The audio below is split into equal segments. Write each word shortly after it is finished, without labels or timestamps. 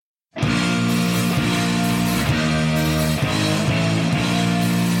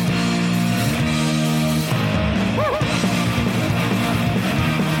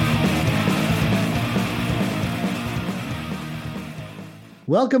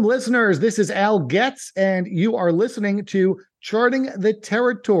Welcome, listeners. This is Al Getz, and you are listening to Charting the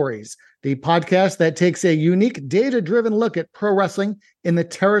Territories, the podcast that takes a unique data-driven look at pro wrestling in the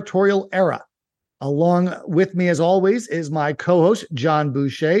territorial era. Along with me, as always, is my co-host, Jon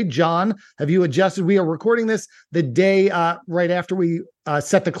Boucher. John, have you adjusted? We are recording this the day right after we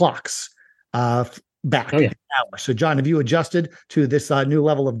set the clocks back an hour. So, John, have you adjusted to this new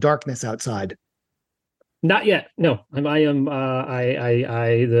level of darkness outside? Not yet. No, I am.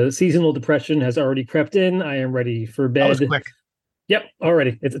 The seasonal depression has already crept in. I am ready for bed. That was quick. Yep,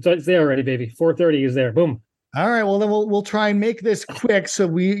 already. It's there already, baby. 4:30 is there. Boom. All right. Well, then we'll try and make this quick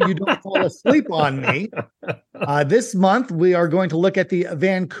so you don't fall asleep on me. This month we are going to look at the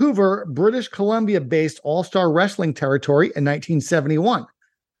Vancouver, British Columbia-based All-Star Wrestling territory in 1971,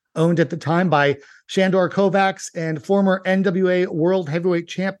 owned at the time by Shandor Kovacs and former NWA World Heavyweight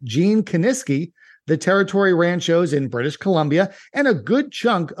Champ Gene Kiniski. The territory ran shows in British Columbia and a good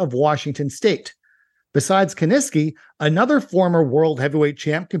chunk of Washington State. Besides Kiniski, another former World Heavyweight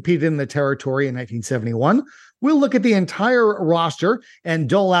Champ competed in the territory in 1971. We'll look at the entire roster and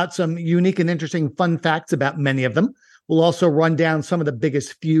dole out some unique and interesting fun facts about many of them. We'll also run down some of the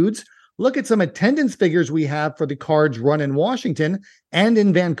biggest feuds, look at some attendance figures we have for the cards run in Washington and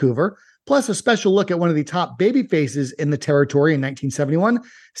in Vancouver, plus a special look at one of the top baby faces in the territory in 1971,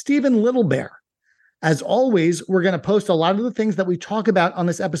 Stephen Littlebear. As always, we're going to post a lot of the things that we talk about on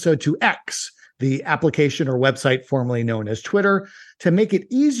this episode to X, the application or website formerly known as Twitter, to make it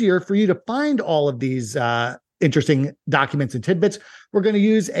easier for you to find all of these interesting documents and tidbits. We're going to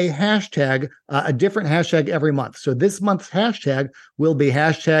use a hashtag, a different hashtag every month. So this month's hashtag will be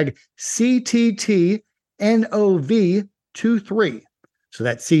hashtag CTTNOV23. So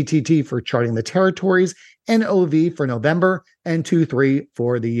that's CTT for Charting the Territories, NOV for November, and 23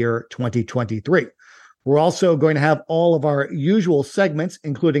 for the year 2023. We're also going to have all of our usual segments,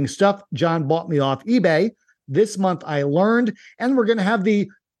 including Stuff John Bought Me Off eBay, This Month I Learned, and we're going to have the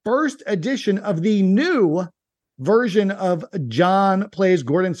first edition of the new version of John Plays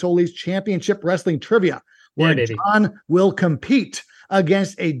Gordon Solie's Championship Wrestling Trivia, where John will compete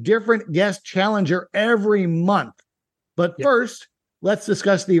against a different guest challenger every month. But first, let's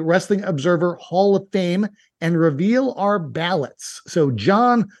discuss the Wrestling Observer Hall of Fame and reveal our ballots. So,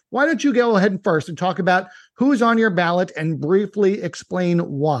 John, why don't you go ahead first and talk about who's on your ballot and briefly explain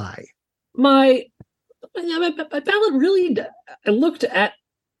why? My ballot really, I looked at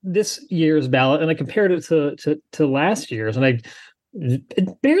this year's ballot and I compared it to last year's, and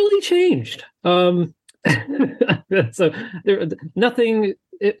it barely changed. So there nothing.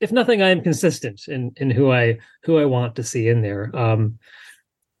 If nothing, I am consistent in who I want to see in there.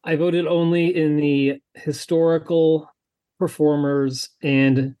 I voted only in the historical performers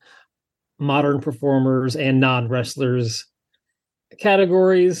and modern performers and non-wrestlers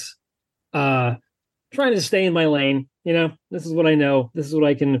categories. Trying to stay in my lane. This is what I know. This is what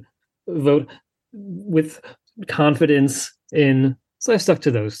I can vote with confidence in. So I stuck to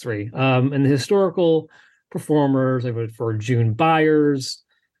those three. And the historical performers, I voted for June Byers,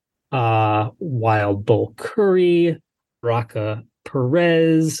 Wild Bull Curry, Raka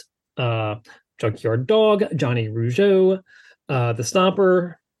Perez, Junkyard Dog, Johnny Rougeau, the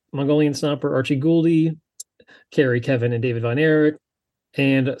Stomper, Mongolian Stomper, Archie Gouldy, Kerry, Kevin, and David Von Erich,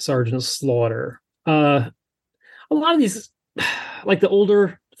 and Sergeant Slaughter. A lot of these, like the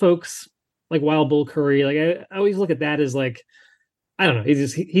older folks, like Wild Bull Curry, like I always look at that as like, I don't know,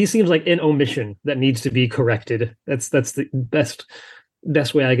 he seems like an omission that needs to be corrected. That's the best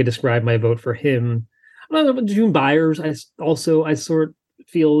way I could describe my vote for him. June Byers, I sort of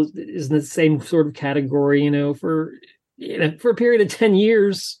feel is in the same sort of category, for a period of 10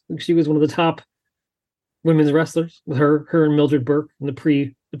 years. She was one of the top women's wrestlers with her and Mildred Burke in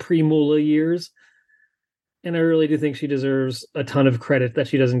the pre-Moolah years. And I really do think she deserves a ton of credit that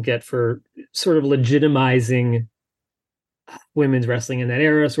she doesn't get for sort of legitimizing women's wrestling in that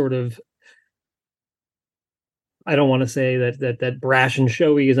era. Sort of, I don't want to say that brash and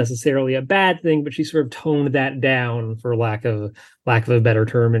showy is necessarily a bad thing, but she sort of toned that down, for lack of a better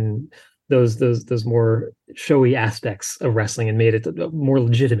term, and those more showy aspects of wrestling, and made it more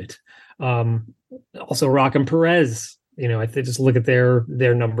legitimate. Also, Rock and Perez, I think just look at their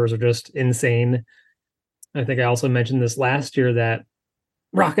numbers are just insane. I think I also mentioned this last year that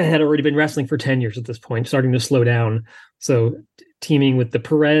Raka had already been wrestling for 10 years at this point, starting to slow down. So teaming with the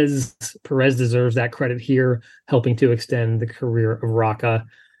Perez deserves that credit here, helping to extend the career of Raka.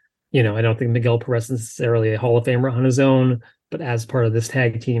 I don't think Miguel Perez is necessarily a Hall of Famer on his own, but as part of this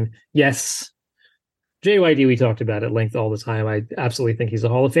tag team, yes. JYD, we talked about at length all the time. I absolutely think he's a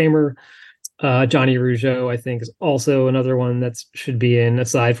Hall of Famer. Johnny Rougeau, I think, is also another one that should be in,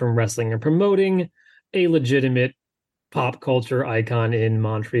 aside from wrestling and promoting, a legitimate pop culture icon in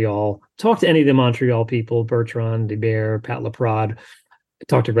Montreal. Talk to any of the Montreal people, Bertrand Debert, Pat Laprade,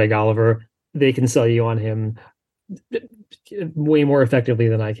 talk to Greg Oliver. They can sell you on him way more effectively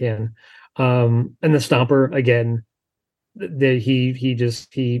than I can. And the Stomper, again,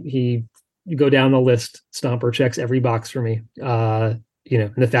 he you go down the list, Stomper checks every box for me. And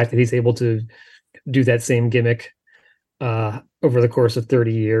the fact that he's able to do that same gimmick over the course of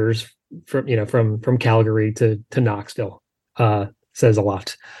 30 years from Calgary to Knoxville says a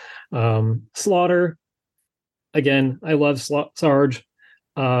lot. Slaughter, again, I love Sarge.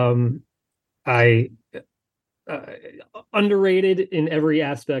 I underrated in every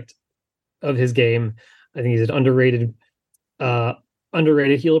aspect of his game. I think he's an underrated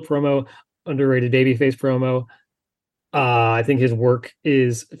heel promo, underrated babyface promo. I think his work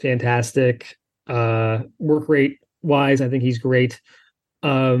is fantastic. Work rate wise, I think he's great.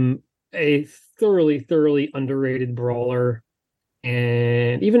 A thoroughly underrated brawler.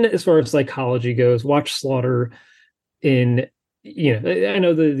 And even as far as psychology goes, watch Slaughter in, I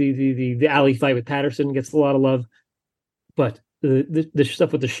know the alley fight with Patterson gets a lot of love, but the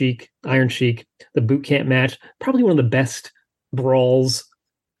stuff with the Sheik, Iron Sheik, the boot camp match, probably one of the best brawls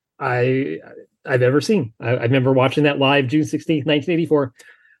I've ever seen. I remember watching that live June 16th, 1984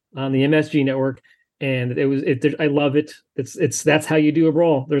 on the MSG network. And I love it. That's how you do a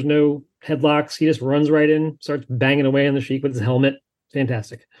brawl. There's no headlocks. He just runs right in, starts banging away on the Sheik with his helmet.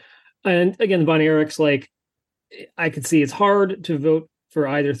 Fantastic. And again, Von Erich's, like, I could see it's hard to vote for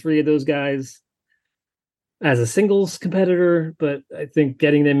either three of those guys as a singles competitor, but I think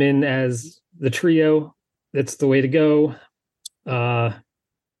getting them in as the trio, that's the way to go. For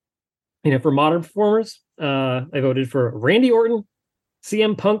modern performers, I voted for Randy Orton,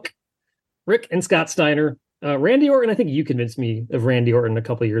 CM Punk, Rick, and Scott Steiner. Randy Orton, I think you convinced me of Randy Orton a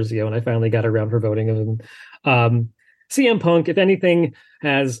couple years ago, and I finally got around for voting of him. CM Punk, if anything,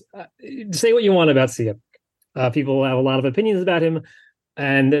 has say what you want about CM. People have a lot of opinions about him,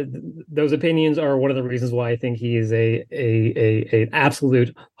 and those opinions are one of the reasons why I think he is an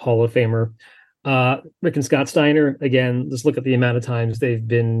absolute Hall of Famer. Rick and Scott Steiner, again, just look at the amount of times they've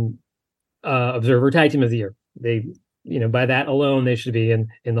been Observer Tag Team of the Year. They, by that alone, they should be in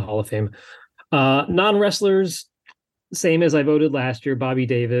the Hall of Fame. Non-wrestlers, same as I voted last year. Bobby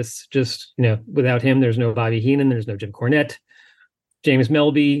Davis, just, without him, there's no Bobby Heenan, there's no Jim Cornette. James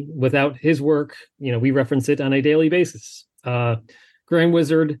Melby, without his work, we reference it on a daily basis. Grand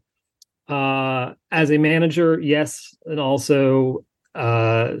Wizard, as a manager, yes, and also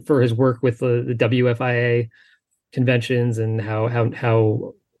for his work with the WFIA conventions and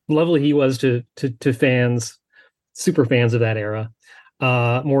how lovely he was to fans, super fans of that era.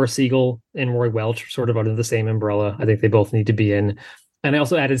 Morris Siegel and Roy Welch, sort of under the same umbrella. I think they both need to be in. And I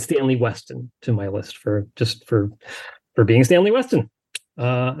also added Stanley Weston to my list for being Stanley Weston.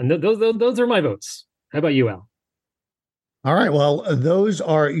 And those are my votes. How about you, Al? All right. Well, those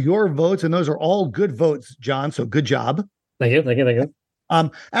are your votes, and those are all good votes, John. So good job. Thank you.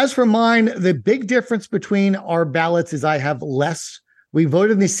 As for mine, the big difference between our ballots is I have less. We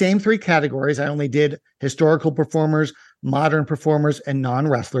voted in the same three categories. I only did historical performers, modern performers, and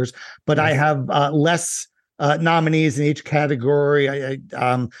non-wrestlers, but I have less nominees in each category.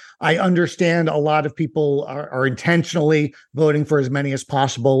 I understand a lot of people are intentionally voting for as many as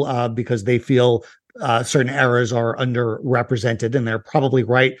possible because they feel certain eras are underrepresented, and they're probably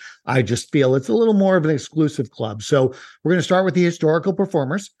right. I just feel it's a little more of an exclusive club. So we're going to start with the historical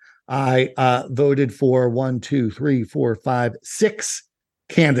performers. I voted for 6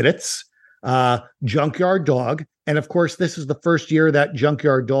 candidates. Junkyard Dog. And of course, this is the first year that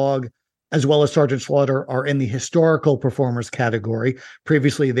Junkyard Dog, as well as Sergeant Slaughter, are in the historical performers category.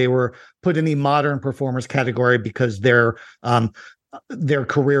 Previously, they were put in the modern performers category because their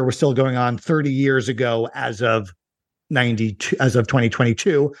career was still going on 30 years ago as of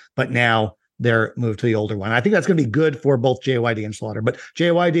 2022, but now they're moved to the older one. I think that's going to be good for both JYD and Slaughter. But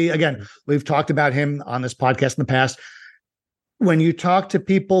JYD, again, we've talked about him on this podcast in the past. When you talk to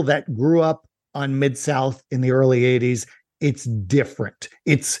people that grew up on Mid-South in the early 80s, it's different.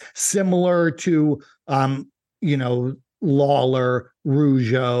 It's similar to, Lawler,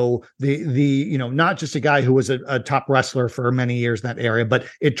 Rougeau, the not just a guy who was a top wrestler for many years in that area, but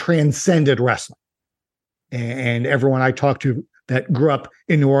it transcended wrestling. And everyone I talked to that grew up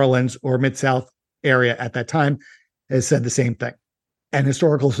in New Orleans or Mid-South area at that time has said the same thing. And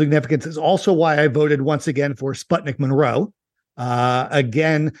historical significance is also why I voted once again for Sputnik Monroe.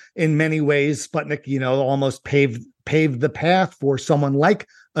 Again, in many ways, Sputnik, almost paved paved the path for someone like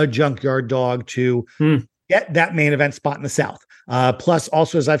a Junkyard Dog to get that main event spot in the South. Plus,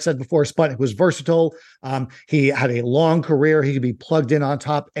 also, as I've said before, Sputnik was versatile. He had a long career. He could be plugged in on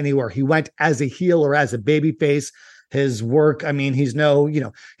top anywhere he went as a heel or as a babyface. His work, I mean, he's no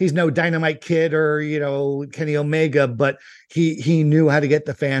Dynamite Kid or, Kenny Omega, but he knew how to get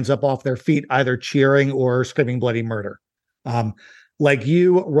the fans up off their feet, either cheering or screaming bloody murder. Like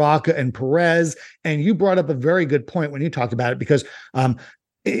you, Rocca, and Perez. And you brought up a very good point when you talked about it, because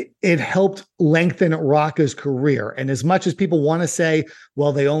it helped lengthen Rocca's career. And as much as people want to say,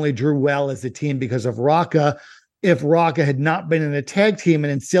 well, they only drew well as a team because of Rocca, if Rocca had not been in a tag team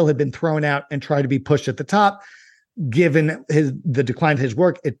and still had been thrown out and tried to be pushed at the top, given the decline of his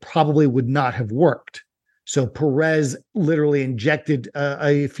work, it probably would not have worked. So Perez literally injected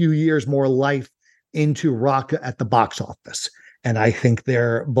a few years more life into Rocca at the box office. And I think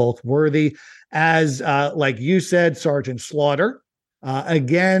they're both worthy. As like you said, Sergeant Slaughter,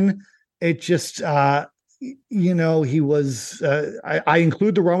 again, it just, he was, I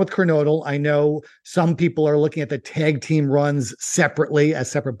include the run with Kernodle. I know some people are looking at the tag team runs separately as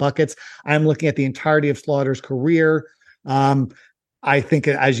separate buckets. I'm looking at the entirety of Slaughter's career. I think,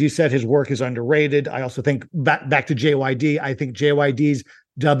 as you said, his work is underrated. I also think back to JYD. I think JYD's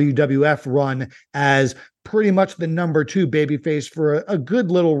WWF run as pretty much the number 2 babyface for a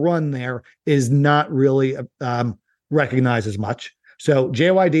good little run there is not really recognized as much. So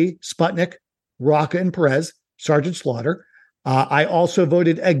JYD, Sputnik, Rocca, and Perez, Sergeant Slaughter. I also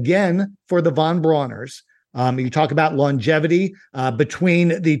voted again for the Von Brauners. You talk about longevity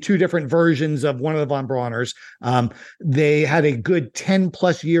between the 2 different versions of one of the Von Brauners. They had a good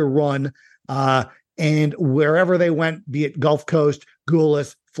 10+ year run, and wherever they went, be it Gulf Coast,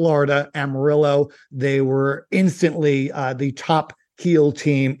 Gulas, Florida, Amarillo, they were instantly the top heel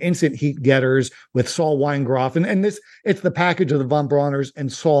team, instant heat getters with Saul Weingroff. And it's the package of the Von Brauners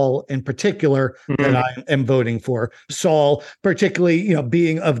and Saul in particular that I am voting for. Saul, particularly,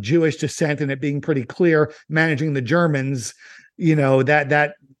 being of Jewish descent and it being pretty clear, managing the Germans,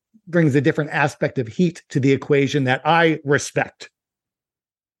 that brings a different aspect of heat to the equation that I respect.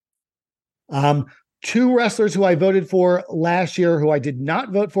 2 wrestlers who I voted for last year, who I did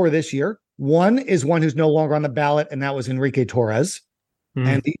not vote for this year. One is one who's no longer on the ballot, and that was Enrique Torres.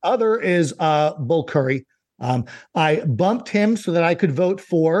 And the other is Bull Curry. I bumped him so that I could vote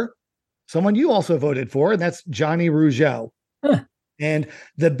for someone you also voted for, and that's Johnny Rougeau. And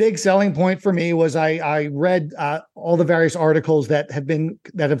the big selling point for me was I read all the various articles that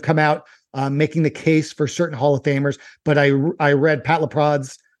have come out making the case for certain Hall of Famers, but I read Pat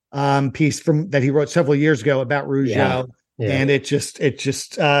LaProde's piece that he wrote several years ago about Rougeau, and it just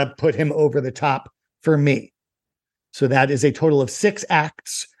put him over the top for me. So that is a total of 6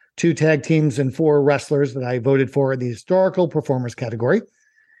 acts, 2 tag teams, and 4 wrestlers that I voted for in the historical performers category.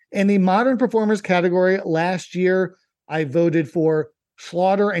 In the modern performers category, last year, I voted for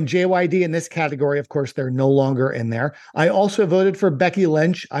Slaughter and JYD in this category. Of course, they're no longer in there. I also voted for Becky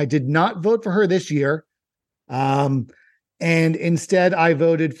Lynch. I did not vote for her this year. And instead, I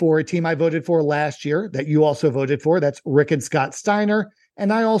voted for a team I voted for last year that you also voted for. That's Rick and Scott Steiner.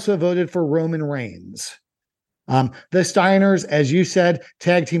 And I also voted for Roman Reigns. The Steiners, as you said,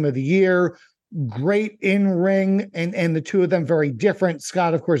 tag team of the year, great in ring, and the 2 of them very different.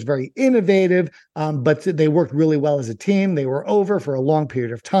 Scott, of course, very innovative, but they worked really well as a team. They were over for a long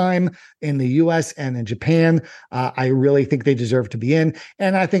period of time in the US and in Japan. I really think they deserve to be in.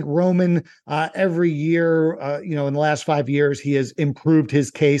 And I think Roman, every year, in the last 5 years, he has improved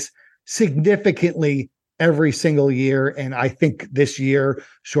his case significantly every single year. And I think this year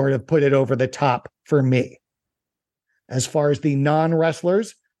sort of put it over the top for me. As far as the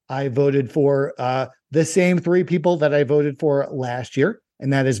non-wrestlers, I voted for the same 3 people that I voted for last year,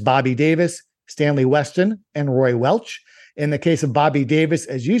 and that is Bobby Davis, Stanley Weston, and Roy Welch. In the case of Bobby Davis,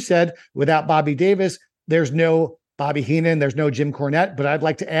 as you said, without Bobby Davis, there's no Bobby Heenan, there's no Jim Cornette, but I'd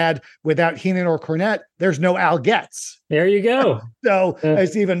like to add, without Heenan or Cornette, there's no Al Getz. There you go. So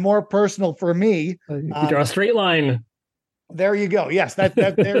it's even more personal for me. You draw a straight line. There you go. Yes, there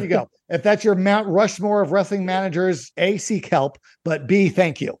you go. If that's your Mount Rushmore of wrestling managers, A, seek help, but B,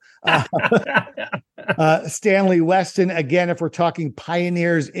 thank you. Stanley Weston, again, if we're talking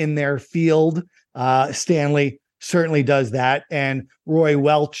pioneers in their field, Stanley certainly does that. And Roy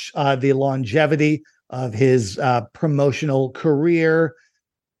Welch, the longevity of his promotional career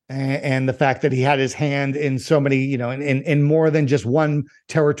and the fact that he had his hand in so many, in more than just one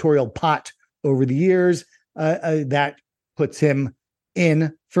territorial pot over the years, that puts him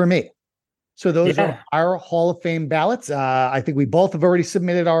in for me. So those are our Hall of Fame ballots. I think we both have already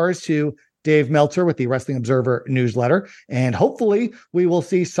submitted ours to Dave Meltzer with the Wrestling Observer newsletter. And hopefully we will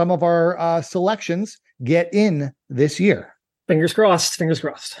see some of our selections get in this year. Fingers crossed. Fingers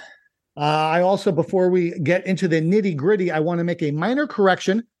crossed. I also, before we get into the nitty gritty, I want to make a minor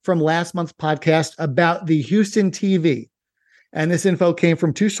correction from last month's podcast about the Houston TV. And this info came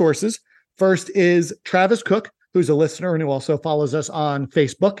from two sources. First is Travis Cook, who's a listener and who also follows us on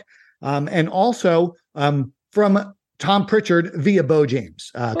Facebook. And also from Tom Pritchard via Bo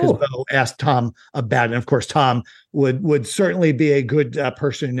James, because Bo asked Tom about it. And of course, Tom would certainly be a good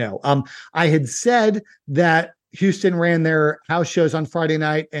person to know. I had said that Houston ran their house shows on Friday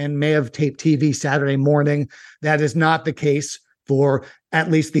night and may have taped TV Saturday morning. That is not the case for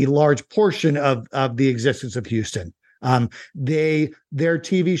at least the large portion of the existence of Houston. Their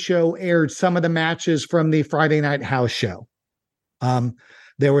TV show aired some of the matches from the Friday night house show.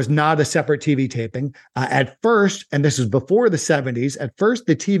 There was not a separate TV taping. At first, and this was before the 70s, at first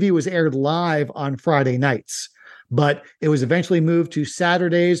the TV was aired live on Friday nights, but it was eventually moved to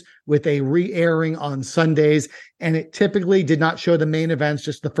Saturdays with a re-airing on Sundays, and it typically did not show the main events,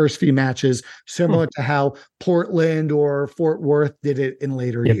 just the first few matches, similar to how Portland or Fort Worth did it in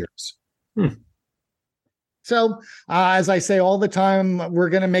later years. So, as I say all the time, we're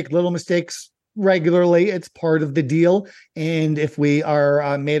going to make little mistakes regularly. It's part of the deal. And if we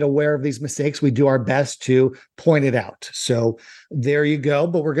are made aware of these mistakes, we do our best to point it out. So there you go.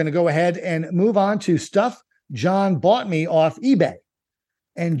 But we're going to go ahead and move on to stuff John bought me off eBay.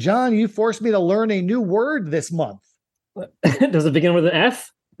 And John, you forced me to learn a new word this month. Does it begin with an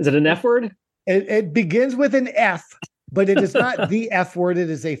F? Is it an F word? It begins with an F, but it is not the F word. It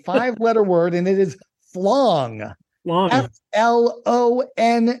is a 5-letter word, and it is flong. Flong. So,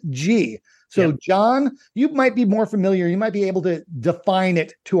 yep. John, you might be more familiar. You might be able to define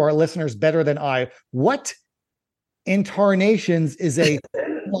it to our listeners better than I. What incarnations is a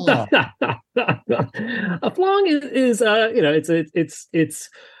flong? A flong is it's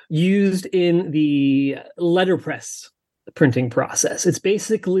used in the letterpress printing process. It's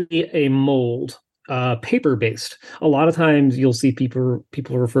basically a mold, paper based. A lot of times you'll see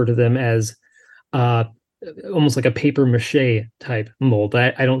people refer to them as almost like a paper mache type mold.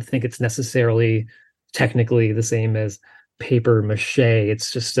 I don't think it's necessarily technically the same as paper mache.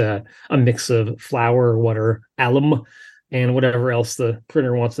 It's just a mix of flour, water, alum, and whatever else the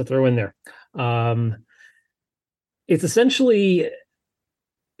printer wants to throw in there. It's essentially,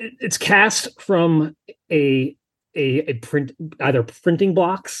 it's cast from a print, either printing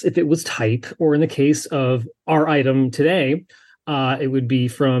blocks if it was type, or in the case of our item today, it would be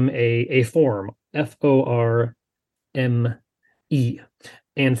from a form, FORME. And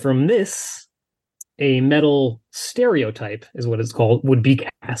from this, a metal stereotype is what it's called, would be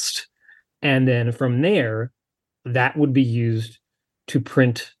cast. And then from there, that would be used to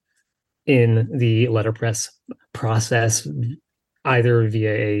print in the letterpress process, either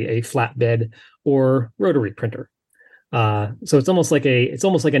via a flatbed or rotary printer. So it's almost like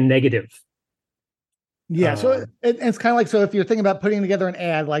a negative. Yeah, so it's kind of like, so if you're thinking about putting together an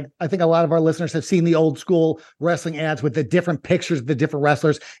ad, like I think a lot of our listeners have seen the old school wrestling ads with the different pictures of the different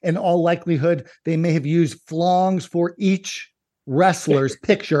wrestlers. In all likelihood, they may have used flongs for each wrestler's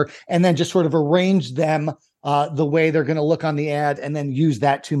picture and then just sort of arranged them the way they're going to look on the ad, and then use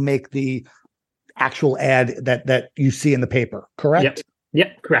that to make the actual ad that you see in the paper. Correct?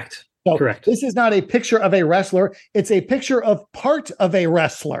 Yep. Correct. So correct. This is not a picture of a wrestler. It's a picture of part of a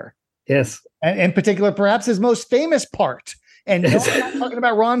wrestler. Yes. And in particular, perhaps his most famous part. And no, I'm not talking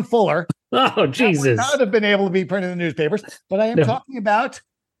about Ron Fuller. Oh, Jesus. That would not have been able to be printed in the newspapers. But I am talking about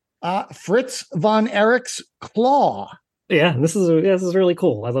Fritz von Erich's claw. Yeah, this is really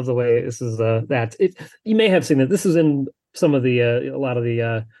cool. I love the way this is that. You may have seen that. This is in some of the a lot of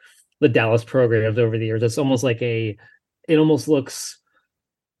the Dallas programs over the years. It's almost like it almost looks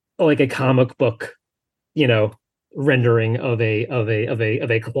like a comic book, rendering of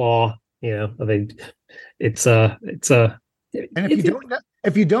a claw, if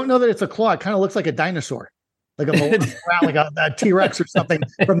you don't know that it's a claw, it kind of looks like a dinosaur, like a T-Rex or something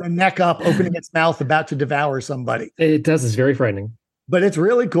from the neck up, opening its mouth, about to devour somebody. It does. It's very frightening, but it's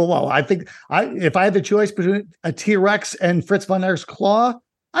really cool. Well, I think if I had the choice between a T-Rex and Fritz von Erich's claw,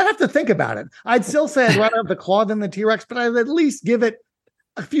 I'd have to think about it. I'd still say I'd rather have the claw than the T-Rex, but I'd at least give it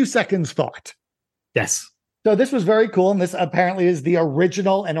a few seconds thought. Yes. So this was very cool, and this apparently is the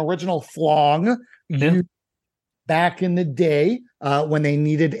original flong used back in the day when they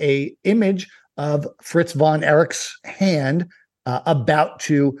needed a image of Fritz von Erich's hand about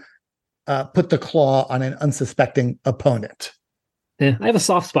to put the claw on an unsuspecting opponent. Yeah, I have a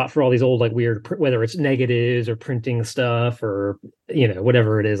soft spot for all these old, like weird, whether it's negatives or printing stuff or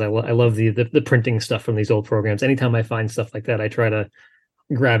whatever it is. I love the printing stuff from these old programs. Anytime I find stuff like that, I try to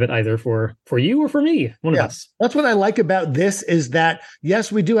grab it either for you or for me, one of us. That's what I like about this is that, yes,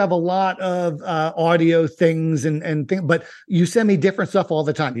 we do have a lot of audio things and things, but you send me different stuff all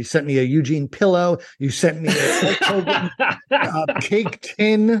the time. You sent me a Eugene pillow. You sent me a cake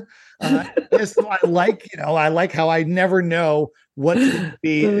tin. Yes, I like how I never know what's going to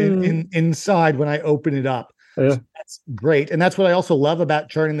be inside when I open it up. Yeah. So that's great. And that's what I also love about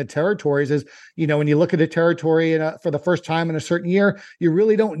charting the territories is, when you look at a territory for the first time in a certain year, you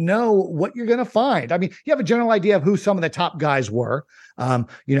really don't know what you're going to find. I mean, you have a general idea of who some of the top guys were.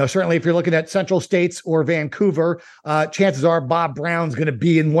 Certainly if you're looking at Central States or Vancouver, chances are Bob Brown's going to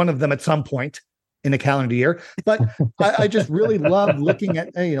be in one of them at some point in the calendar year. But I just really love looking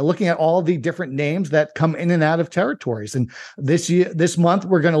at all the different names that come in and out of territories. And this month,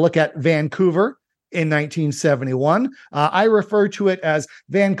 we're going to look at Vancouver in 1971. I refer to it as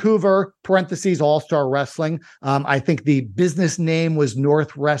Vancouver (parentheses All-Star Wrestling). I think the business name was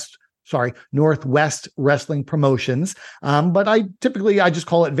Northwest Wrestling Promotions. But I just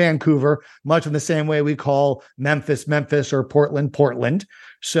call it Vancouver, much in the same way we call Memphis, or Portland.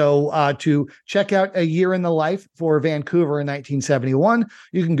 So to check out a year in the life for Vancouver in 1971,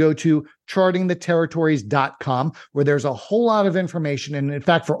 you can go to chartingtheterritories.com, where there's a whole lot of information. And in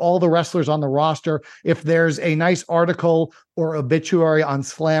fact, for all the wrestlers on the roster, if there's a nice article or obituary on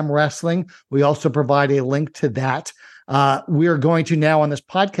Slam Wrestling, we also provide a link to that. We are going to now on this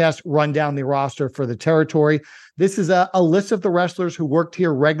podcast run down the roster for the territory. This is a list of the wrestlers who worked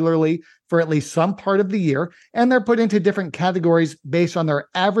here regularly for at least some part of the year, and they're put into different categories based on their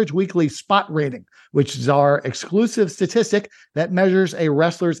average weekly spot rating, which is our exclusive statistic that measures a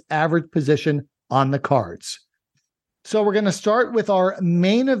wrestler's average position on the cards. So we're going to start with our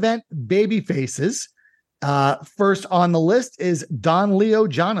main event baby faces. First on the list is Don Leo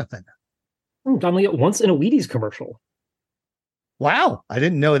Jonathan. Don Leo once in a Wheaties commercial. Wow, I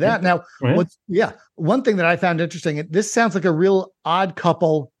didn't know that. Now, one thing that I found interesting, this sounds like a real odd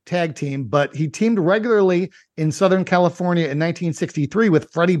couple tag team, but he teamed regularly in Southern California in 1963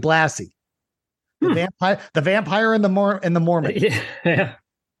 with Freddie Blassie, the vampire and the Mormon. Yeah.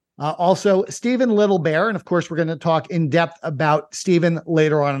 Also, Stephen Littlebear, and of course, we're going to talk in depth about Stephen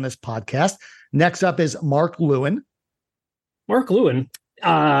later on in this podcast. Next up is Mark Lewin. Mark Lewin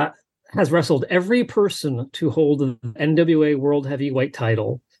has wrestled every person to hold the NWA World Heavyweight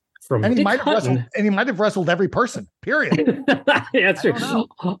title from he might have wrestled every person, period. Yeah, that's true.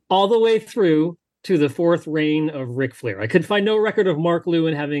 All the way through to the fourth reign of Ric Flair. I could find no record of Mark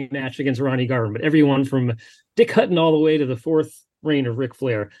Lewin having a match against Ronnie Garvin, but everyone from Dick Hutton all the way to the fourth reign of Ric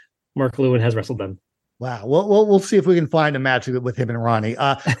Flair, Mark Lewin has wrestled them. Wow. Well, we'll see if we can find a match with him and Ronnie.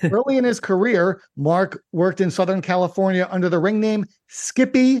 Early in his career, Mark worked in Southern California under the ring name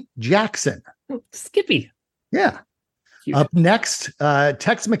Skippy Jackson. Skippy. Yeah. Cute. Up next,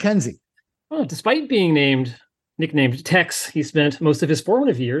 Tex McKenzie. Oh, despite being nicknamed Tex, he spent most of his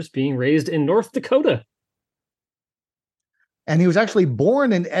formative years being raised in North Dakota. And he was actually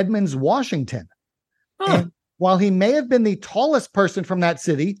born in Edmonds, Washington. Huh. And while he may have been the tallest person from that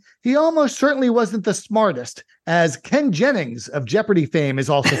city, he almost certainly wasn't the smartest, as Ken Jennings of Jeopardy fame is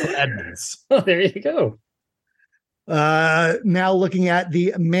also from Edmonds. Oh, there you go. Now looking at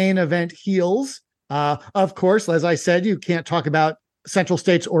the main event heels. Of course, as I said, you can't talk about Central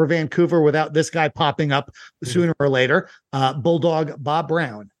States or Vancouver without this guy popping up sooner or later. Bulldog Bob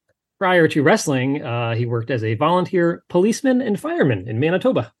Brown. Prior to wrestling, he worked as a volunteer policeman and fireman in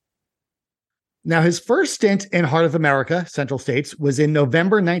Manitoba. Now, his first stint in Heart of America, Central States, was in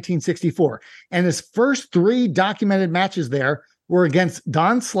November 1964. And his first three documented matches there were against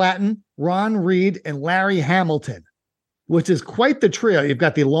Don Slatton, Ron Reed, and Larry Hamilton, which is quite the trio. You've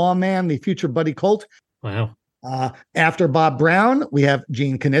got the Lawman, the future Buddy Colt. Wow. After Bob Brown, we have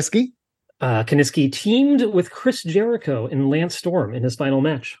Gene Kiniski. Kiniski teamed with Chris Jericho and Lance Storm in his final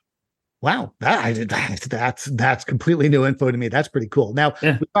match. Wow, that's completely new info to me. That's pretty cool. Now,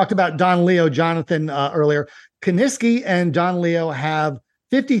 We talked about Don Leo Jonathan earlier. Kiniski and Don Leo have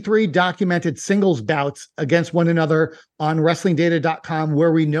 53 documented singles bouts against one another on WrestlingData.com,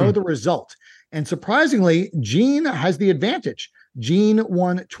 where we know the result. And surprisingly, Gene has the advantage. Gene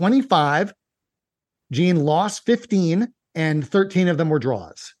won 25. Gene lost 15, and 13 of them were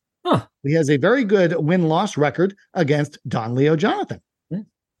draws. Huh. He has a very good win-loss record against Don Leo Jonathan.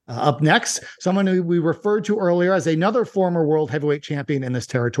 Up next, someone who we referred to earlier as another former world heavyweight champion in this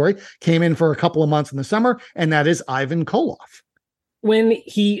territory, came in for a couple of months in the summer, and that is Ivan Koloff. When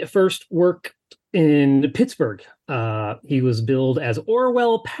he first worked in Pittsburgh, He was billed as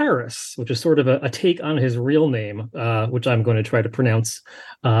Orwell Paris, which is sort of a take on his real name, which I'm going to try to pronounce.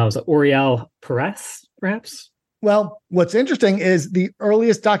 Was it Oriel Paris, perhaps? Well, what's interesting is the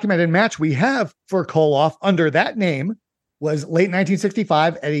earliest documented match we have for Koloff under that name was late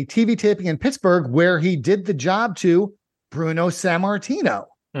 1965 at a TV taping in Pittsburgh, where he did the job to Bruno Sammartino.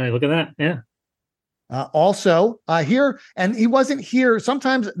 All right, look at that. Yeah. Also here, and he wasn't here.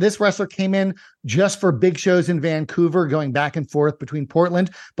 Sometimes this wrestler came in just for big shows in Vancouver, going back and forth between Portland,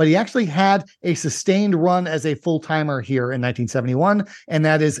 but he actually had a sustained run as a full-timer here in 1971, and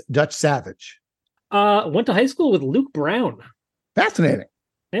that is Dutch Savage. Went to high school with Luke Brown. Fascinating.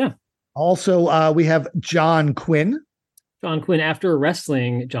 Yeah. Also, we have John Quinn. John Quinn, after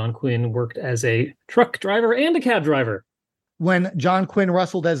wrestling, John Quinn worked as a truck driver and a cab driver. When John Quinn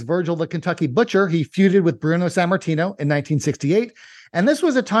wrestled as Virgil the Kentucky Butcher, he feuded with Bruno Sammartino in 1968. And this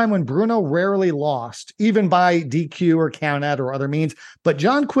was a time when Bruno rarely lost, even by DQ or countout or other means. But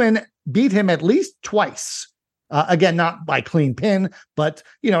John Quinn beat him at least twice. Again, not by clean pin, but,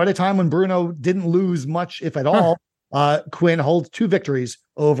 at a time when Bruno didn't lose much, if at all, Quinn holds 2 victories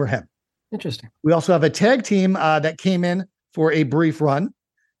over him. Interesting. We also have a tag team that came in for a brief run,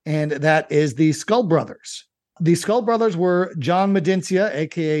 and that is the Skull Brothers. The Skull Brothers were John Medincia,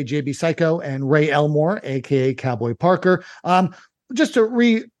 a.k.a. JB Psycho, and Ray Elmore, a.k.a. Cowboy Parker. Just to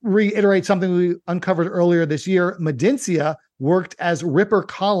reiterate something we uncovered earlier this year, Medincia worked as Ripper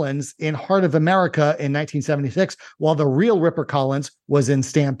Collins in Heart of America in 1976, while the real Ripper Collins was in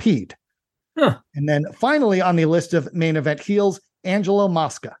Stampede. Huh. And then finally on the list of main event heels, Angelo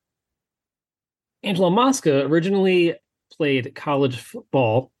Mosca. Angelo Mosca originally played college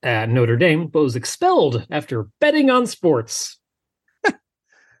football at Notre Dame, but was expelled after betting on sports.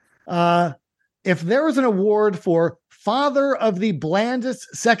 If there was an award for father of the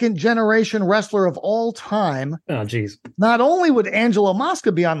blandest second-generation wrestler of all time, oh, geez, not only would Angelo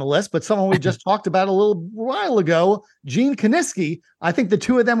Mosca be on the list, but someone we just talked about a little while ago, Gene Kiniski. I think the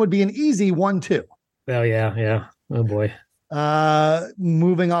two of them would be an easy 1-2. Oh, yeah. Oh, boy.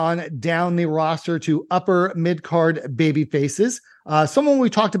 Moving on down the roster to upper mid-card baby faces. Someone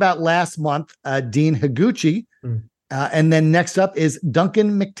we talked about last month, Dean Higuchi. And then next up is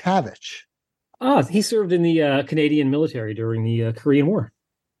Duncan McTavish. He served in the Canadian military during the Korean War.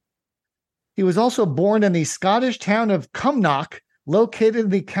 He was also born in the Scottish town of Cumnock, located in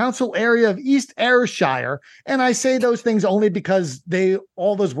the council area of East Ayrshire. And I say those things only because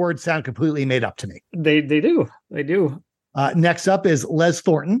all those words sound completely made up to me. They do. They do. Next up is Les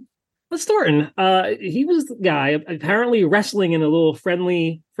Thornton. Les Thornton. He was the guy apparently wrestling in a little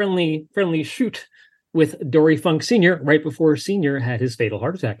friendly shoot with Dory Funk Sr. right before Sr. had his fatal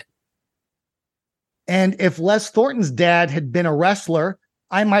heart attack. And if Les Thornton's dad had been a wrestler,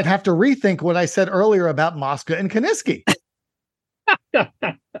 I might have to rethink what I said earlier about Mosca and Kiniski.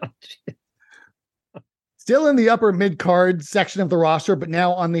 Still in the upper mid-card section of the roster, but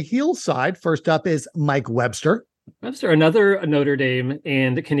now on the heel side. First up is Mike Webster. Webster, another Notre Dame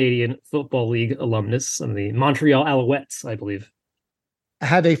and Canadian Football League alumnus on the Montreal Alouettes, I believe.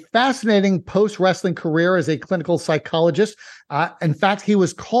 Had a fascinating post-wrestling career as a clinical psychologist. In fact, he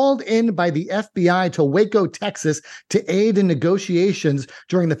was called in by the FBI to Waco, Texas, to aid in negotiations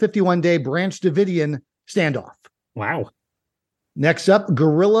during the 51-day Branch Davidian standoff. Wow. Next up,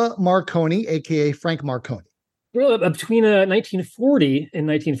 Gorilla Marconi, a.k.a. Frank Marconi. Between 1940 and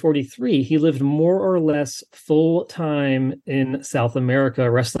 1943, he lived more or less full-time in South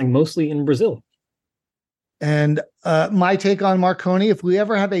America, wrestling mostly in Brazil. And my take on Marconi, if we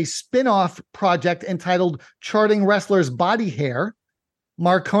ever have a spin-off project entitled Charting Wrestlers' Body Hair,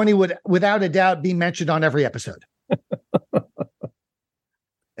 Marconi would, without a doubt, be mentioned on every episode.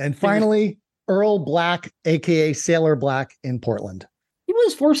 And finally, Earl Black, a.k.a. Sailor Black in Portland. He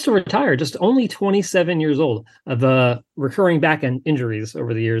was forced to retire, just only 27 years old, of recurring back and injuries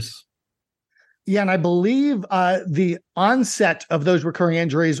over the years. Yeah, and I believe the onset of those recurring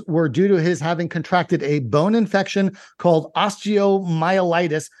injuries were due to his having contracted a bone infection called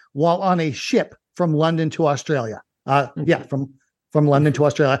osteomyelitis while on a ship from London to Australia. From London to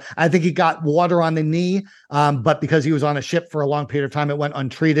Australia. I think he got water on the knee, but because he was on a ship for a long period of time, it went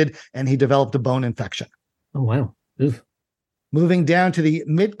untreated, and he developed a bone infection. Oh, wow. Oof. Moving down to the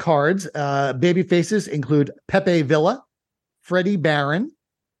mid-cards, baby faces include Pepe Villa, Freddie Barron.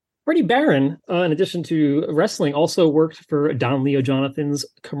 Freddie Barron, in addition to wrestling, also worked for Don Leo Jonathan's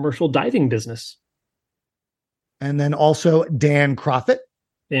commercial diving business. And then also Dan Croffett.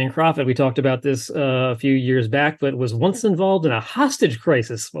 Dan Croffett, we talked about this a few years back, but was once involved in a hostage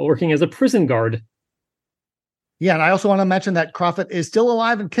crisis while working as a prison guard. Yeah, and I also want to mention that Crawford is still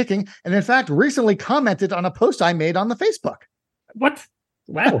alive and kicking, and in fact, recently commented on a post I made on the Facebook. What?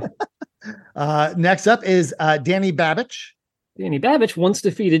 Wow. Next up is Danny Babich. Danny Babich once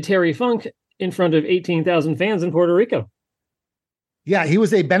defeated Terry Funk in front of 18,000 fans in Puerto Rico. Yeah, he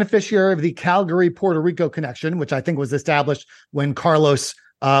was a beneficiary of the Calgary-Puerto Rico connection, which I think was established when Carlos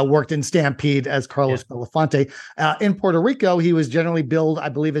worked in Stampede as Carlos Belafonte. In Puerto Rico, he was generally billed, I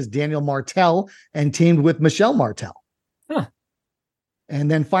believe, as Daniel Martel and teamed with Michelle Martel. Huh.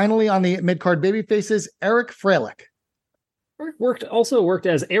 And then finally on the mid-card babyfaces, Eric Freilich. Also worked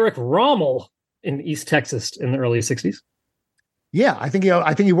as Eric Rommel in East Texas in the early 60s. Yeah, I think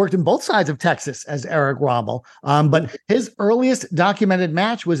he worked in both sides of Texas as Eric Rommel. But his earliest documented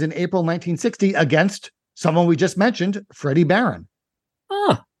match was in April 1960 against someone we just mentioned, Freddie Barron.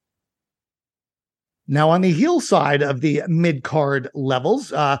 Ah. Now, on the heel side of the mid-card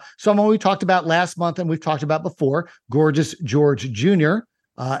levels, someone we talked about last month and we've talked about before, Gorgeous George Jr.,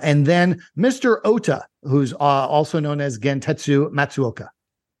 and then Mr. Ota, who's also known as Gentetsu Matsuoka.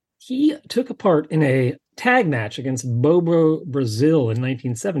 He took part in a tag match against Bobo Brazil in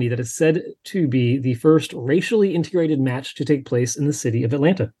 1970 that is said to be the first racially integrated match to take place in the city of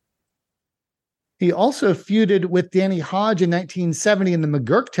Atlanta. He also feuded with Danny Hodge in 1970 in the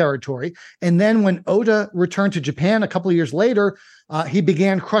McGurk territory. And then when Ota returned to Japan a couple of years later, he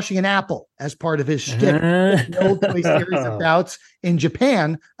began crushing an apple as part of his shtick. A series of bouts in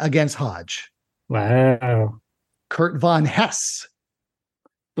Japan against Hodge. Wow. Kurt Von Hess.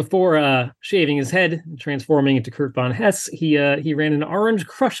 Before shaving his head and transforming into Kurt Von Hess, he ran an Orange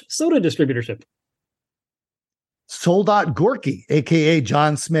Crush soda distributorship. Soldat Gorky, a.k.a.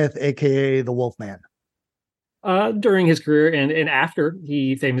 John Smith, a.k.a. the Wolfman. During his career and after,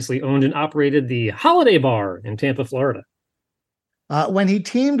 he famously owned and operated the Holiday Bar in Tampa, Florida. When he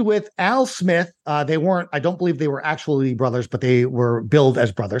teamed with Al Smith, I don't believe they were actually brothers, but they were billed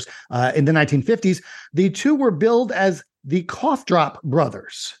as brothers. In the 1950s, the two were billed as the Cough Drop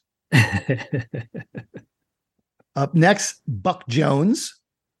Brothers. Up next, Buck Jones.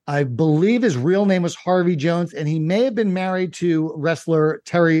 I believe his real name was Harvey Jones, and he may have been married to wrestler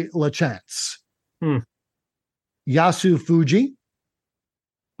Terry LaChance. Yasu Fuji.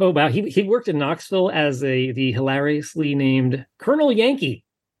 Oh, wow. He worked in Knoxville as the hilariously named Colonel Yankee.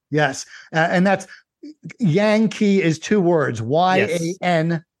 Yes. And that's Yankee is two words,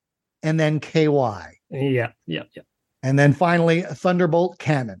 Y-A-N and then K-Y. Yeah. And then finally, Thunderbolt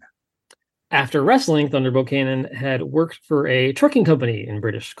Cannon. After wrestling, Thunderbolt Cannon had worked for a trucking company in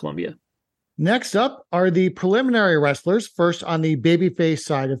British Columbia. Next up are the preliminary wrestlers. First on the babyface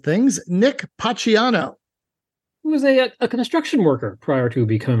side of things, Nick Pacciano. Who was a construction worker prior to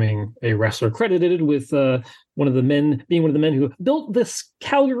becoming a wrestler, credited with being one of the men who built this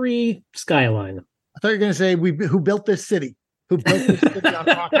Calgary skyline. I thought you were going to say who built this city, who built this city on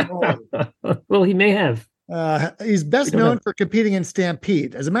rock and roll. Well, he may have. He's best known for competing in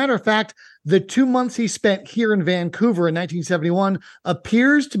Stampede. As a matter of fact, the 2 months he spent here in Vancouver in 1971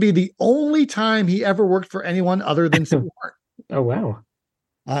 appears to be the only time he ever worked for anyone other than Sport. Oh, wow.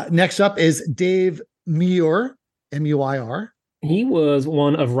 Next up is Dave Muir, M-U-I-R. He was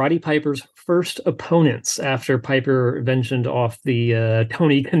one of Roddy Piper's first opponents after Piper ventured off the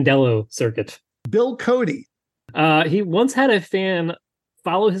Tony Condello circuit. Bill Cody. He once had a fan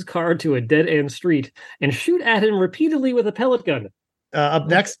follow his car to a dead-end street and shoot at him repeatedly with a pellet gun. Up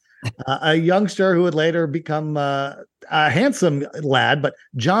next, a youngster who would later become a handsome lad, but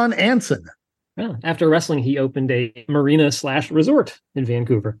John Anson. Well, after wrestling, he opened a marina/resort in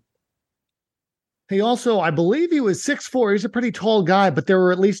Vancouver. He also, I believe he was 6'4". He's a pretty tall guy, but there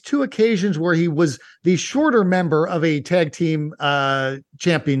were at least two occasions where he was the shorter member of a tag team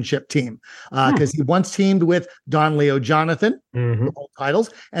championship team. Because he once teamed with Don Leo Jonathan, all titles,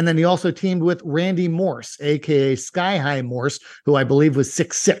 and then he also teamed with Randy Morse, aka Sky High Morse, who I believe was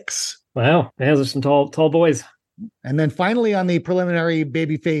 6'6". Wow, those are some tall boys. And then finally, on the preliminary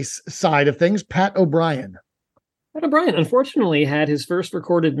babyface side of things, Pat O'Brien. Pat O'Brien, unfortunately, had his first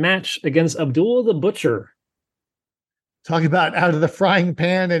recorded match against Abdullah the Butcher. Talk about out of the frying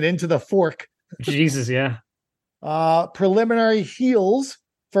pan and into the fork. Jesus, yeah. Preliminary heels.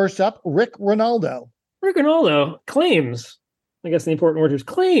 First up, Rick Ronaldo. Rick Ronaldo claims, I guess the important word is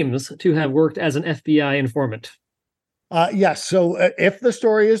claims, to have worked as an FBI informant. Yes. So if the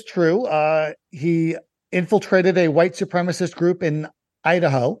story is true, he infiltrated a white supremacist group in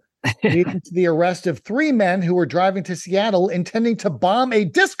Idaho, leading to the arrest of 3 men who were driving to Seattle intending to bomb a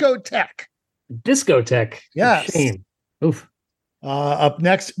discotheque. Discotheque? Yes. Shame. Oof. Up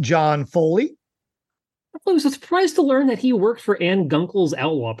next, John Foley. I was surprised to learn that he worked for Ann Gunkel's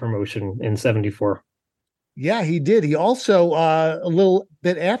Outlaw promotion in 74. Yeah, he did. He also, a little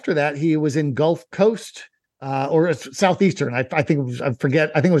bit after that, he was in Gulf Coast or Southeastern. I think it was, I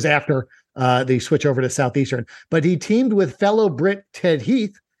forget. I think it was after the switch over to Southeastern. But he teamed with fellow Brit Ted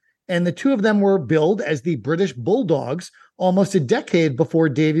Heath, and the two of them were billed as the British Bulldogs almost a decade before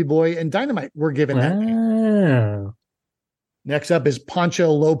Davy Boy and Dynamite were given that name. Wow. Next up is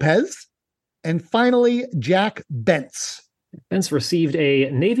Pancho Lopez. And finally, Jack Bentz. Bentz received a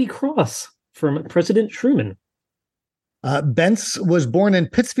Navy Cross from President Truman. Bentz was born in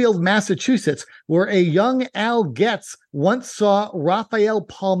Pittsfield, Massachusetts, where a young Al Getz once saw Rafael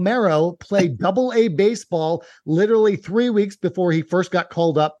Palmeiro play double-A baseball literally 3 weeks before he first got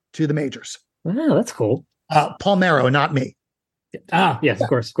called up to the majors. Wow, that's cool. Palmeiro, not me. Yes, of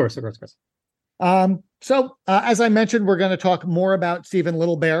course. So, as I mentioned, we're going to talk more about Stephen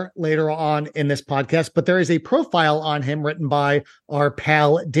Littlebear later on in this podcast, but there is a profile on him written by our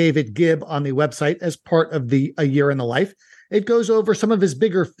pal David Gibb on the website as part of the A Year in the Life. It goes over some of his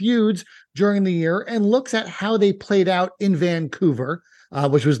bigger feuds during the year and looks at how they played out in Vancouver,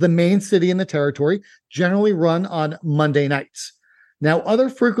 which was the main city in the territory, generally run on Monday nights. Now, other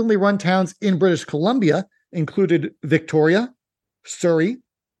frequently run towns in British Columbia included Victoria, Surrey,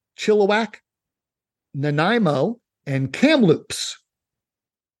 Chilliwack, Nanaimo, and Kamloops.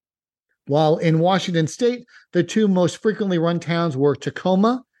 While in Washington State, the two most frequently run towns were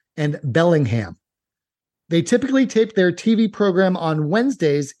Tacoma and Bellingham. They typically tape their TV program on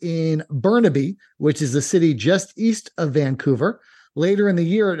Wednesdays in Burnaby, which is the city just east of Vancouver. Later in the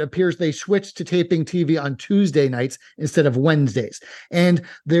year, it appears they switched to taping TV on Tuesday nights instead of Wednesdays. And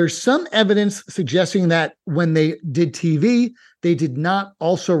there's some evidence suggesting that when they did TV, they did not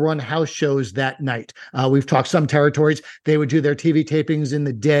also run house shows that night. We've talked some territories, they would do their TV tapings in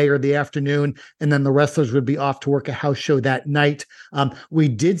the day or the afternoon, and then the wrestlers would be off to work a house show that night. We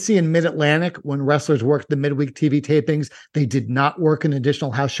did see in Mid-Atlantic, when wrestlers worked the midweek TV tapings, they did not work an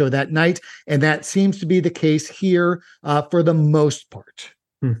additional house show that night. And that seems to be the case here for the most part.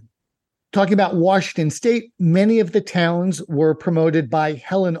 Talking about Washington State, many of the towns were promoted by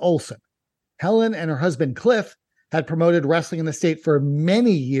Helen Olsen. Helen and her husband, Cliff, had promoted wrestling in the state for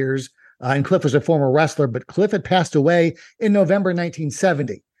many years, and Cliff was a former wrestler, but Cliff had passed away in November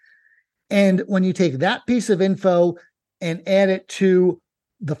 1970. And when you take that piece of info and add it to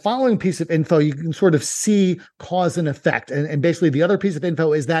the following piece of info, you can sort of see cause and effect. And basically, the other piece of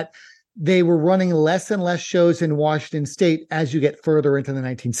info is that they were running less and less shows in Washington State as you get further into the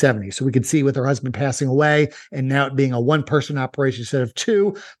 1970s. So we could see with her husband passing away and now it being a one-person operation instead of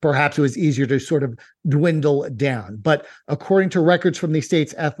two, perhaps it was easier to sort of dwindle down. But according to records from the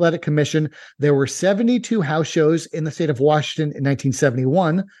state's athletic commission, there were 72 house shows in the state of Washington in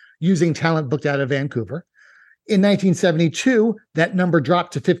 1971 using talent booked out of Vancouver. In 1972, that number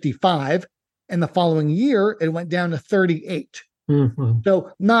dropped to 55, and the following year, it went down to 38.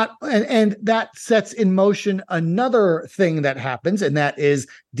 So and that sets in motion another thing that happens, and that is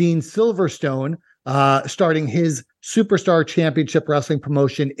Dean Silverstone starting his Superstar Championship Wrestling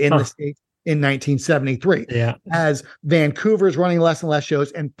promotion in the state in 1973. Yeah. As Vancouver's running less and less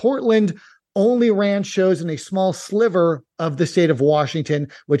shows, and Portland only ran shows in a small sliver of the state of Washington,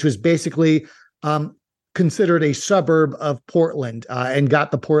 which was basically considered a suburb of Portland, and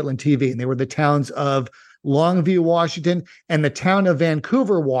got the Portland TV. And they were the towns of Longview, Washington, and the town of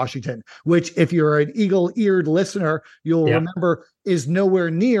Vancouver, Washington, which, if you're an eagle-eared listener, you'll remember is nowhere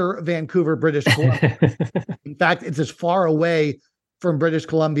near Vancouver, British Columbia. In fact, it's as far away from British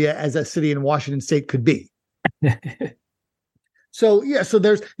Columbia as a city in Washington State could be. So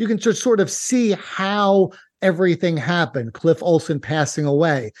you can just sort of see how everything happened. Cliff Olsen passing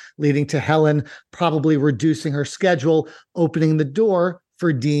away, leading to Helen probably reducing her schedule, opening the door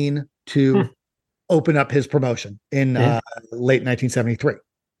for Dean to open up his promotion in late 1973.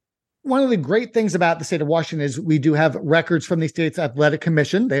 One of the great things about the state of Washington is we do have records from the state's athletic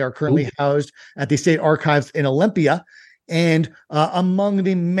commission. They are currently housed at the state archives in Olympia. And among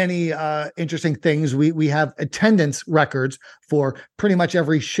the many interesting things, we have attendance records for pretty much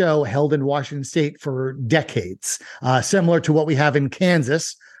every show held in Washington State for decades, similar to what we have in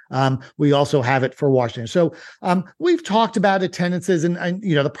Kansas. We also have it for Washington. So we've talked about attendances, and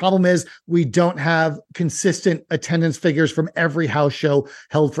the problem is we don't have consistent attendance figures from every house show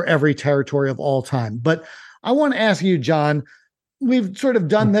held for every territory of all time. But I want to ask you, John, we've sort of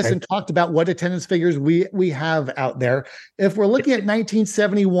done this and talked about what attendance figures we have out there. If we're looking at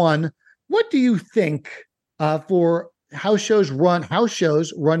 1971, what do you think for house shows run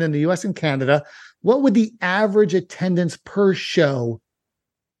in the US and Canada? What would the average attendance per show?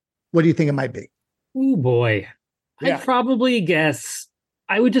 What do you think it might be? Oh boy. Yeah. I'd probably guess,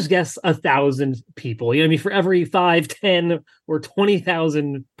 I would just guess 1,000 people. You know what I mean? For every 5, 10, or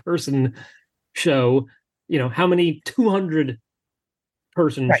 20,000 person show, how many 200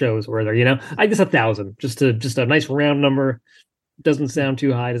 person shows were there? I guess 1,000, just a nice round number. Doesn't sound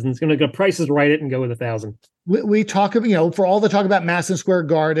too high. It's going to go prices right it and go with 1,000. We talk about, for all the talk about Madison Square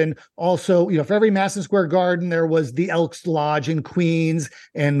Garden, also, for every Madison Square Garden, there was the Elks Lodge in Queens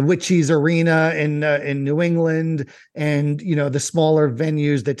and Witchy's Arena in New England, and, the smaller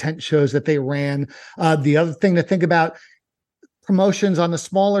venues, the tent shows that they ran. The other thing to think about, promotions on the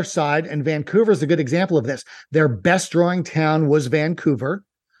smaller side, and Vancouver is a good example of this. Their best drawing town was Vancouver.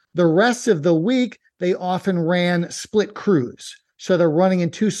 The rest of the week, they often ran split crews. So they're running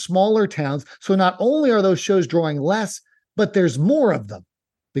in two smaller towns. So not only are those shows drawing less, but there's more of them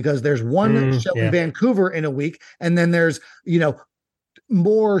because there's one show in Vancouver in a week. And then there's,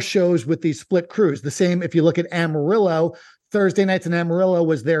 more shows with these split crews. The same, if you look at Amarillo, Thursday nights in Amarillo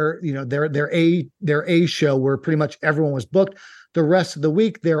was their A show where pretty much everyone was booked. The rest of the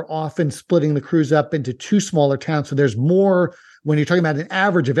week, they're often splitting the crews up into two smaller towns. So there's more, when you're talking about an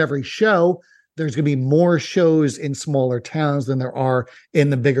average of every show, there's going to be more shows in smaller towns than there are in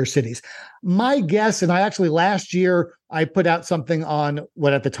the bigger cities. My guess, and I actually last year, I put out something on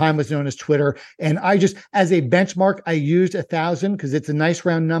what at the time was known as Twitter. And I just, as a benchmark, I used 1,000 because it's a nice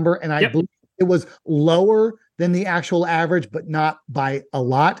round number. And I believe it was lower than the actual average, but not by a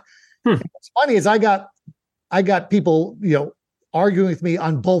lot. What's funny is I got people, arguing with me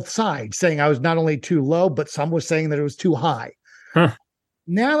on both sides, saying I was not only too low, but some was saying that it was too high.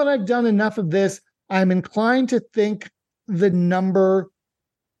 Now that I've done enough of this, I'm inclined to think the number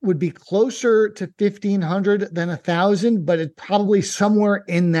would be closer to 1,500 than 1,000, but it's probably somewhere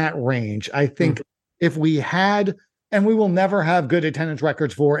in that range. I think if we had, and we will never have good attendance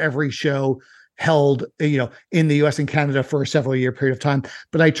records for every show held, in the US and Canada for a several year period of time.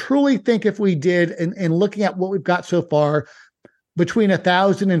 But I truly think if we did, and looking at what we've got so far, between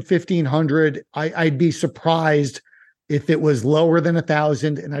 1,000 and 1,500, I'd be surprised if it was lower than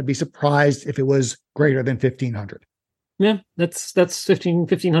 1,000, and I'd be surprised if it was greater than 1,500. Yeah, that's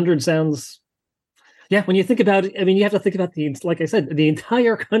 1,500 sounds. Yeah, when you think about it, I mean, you have to think about like I said, the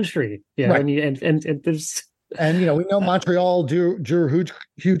entire country. Yeah, right. And there's. And we know Montreal drew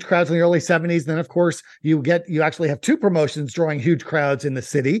huge crowds in the early 70s. Then of course you actually have two promotions drawing huge crowds in the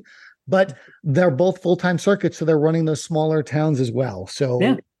city, but they're both full-time circuits, so they're running those smaller towns as well. So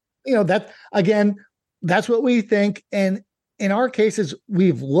that again. That's what we think. And in our cases,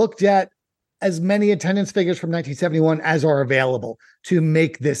 we've looked at as many attendance figures from 1971 as are available to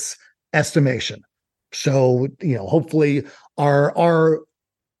make this estimation. So, hopefully our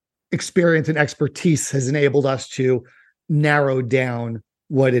experience and expertise has enabled us to narrow down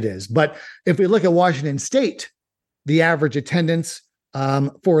what it is. But if we look at Washington State, the average attendance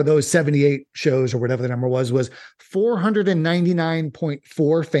for those 78 shows or whatever the number was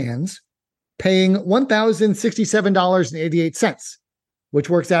 499.4 fans, paying $1,067.88, which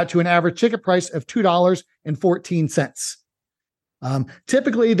works out to an average ticket price of $2.14.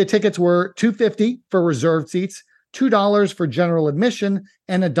 Typically, the tickets were $2.50 for reserved seats, $2 for general admission,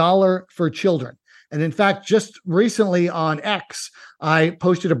 and $1 for children. And in fact, just recently on X, I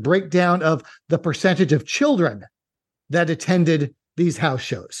posted a breakdown of the percentage of children that attended these house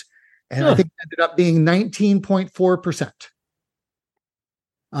shows. And I think it ended up being 19.4%.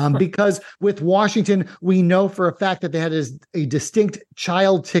 Because with Washington, we know for a fact that they had a distinct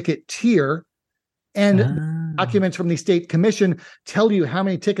child ticket tier, and documents from the state commission tell you how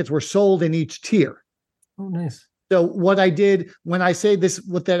many tickets were sold in each tier. Oh, nice. So what I did when I say this,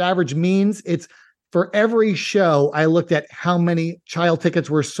 what that average means, it's for every show, I looked at how many child tickets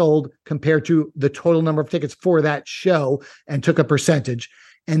were sold compared to the total number of tickets for that show and took a percentage,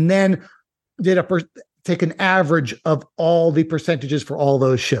 and then did take an average of all the percentages for all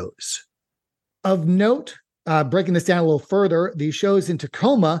those shows. Of note, breaking this down a little further, the shows in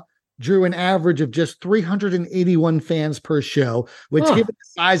Tacoma drew an average of just 381 fans per show, which given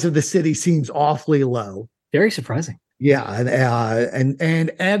the size of the city seems awfully low. Very surprising. Yeah.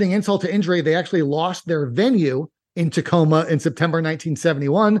 And adding insult to injury, they actually lost their venue in Tacoma in September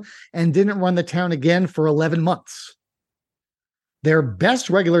 1971 and didn't run the town again for 11 months. Their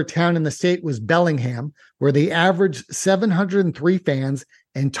best regular town in the state was Bellingham, where they averaged 703 fans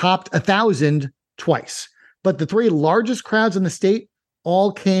and topped 1,000 twice. But the three largest crowds in the state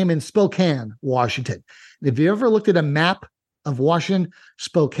all came in Spokane, Washington. If you ever looked at a map of Washington,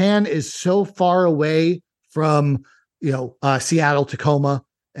 Spokane is so far away from, Seattle, Tacoma,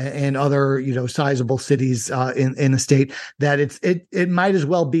 and other, sizable cities in the state that it might as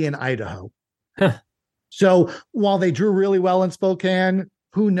well be in Idaho. So while they drew really well in Spokane,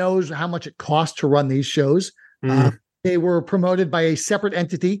 who knows how much it costs to run these shows. They were promoted by a separate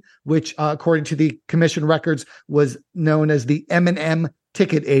entity, which, according to the commission records, was known as the M&M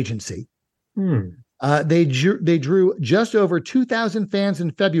Ticket Agency. They drew just over 2,000 fans in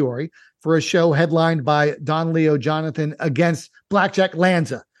February for a show headlined by Don Leo Jonathan against Blackjack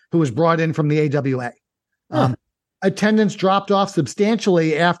Lanza, who was brought in from the AWA. Attendance dropped off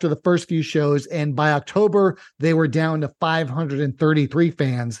substantially after the first few shows, and by October, they were down to 533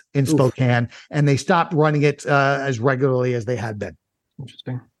 fans in Spokane, and they stopped running it as regularly as they had been.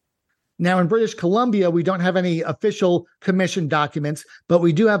 Interesting. Now, in British Columbia, we don't have any official commission documents, but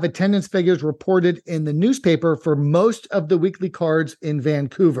we do have attendance figures reported in the newspaper for most of the weekly cards in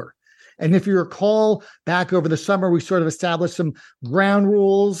Vancouver. And if you recall, back over the summer, we sort of established some ground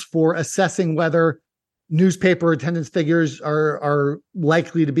rules for assessing whether newspaper attendance figures are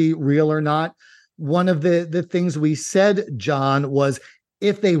likely to be real or not. One of the things we said, John, was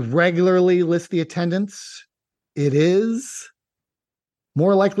if they regularly list the attendance, it is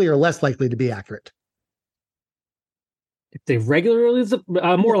more likely or less likely to be accurate. If they regularly list it,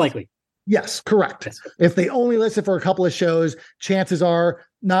 more likely. Yes, correct. Yes. If they only list it for a couple of shows, chances are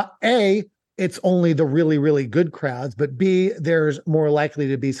not A, it's only the really, really good crowds, but B, there's more likely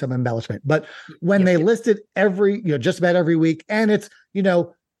to be some embellishment. But when they list it just about every week, and it's,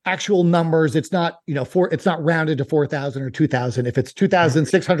 actual numbers, it's not, it's not rounded to 4,000 or 2,000. If it's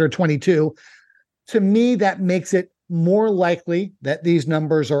 2,622, to me, that makes it more likely that these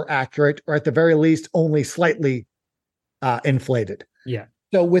numbers are accurate, or at the very least, only slightly inflated. Yeah.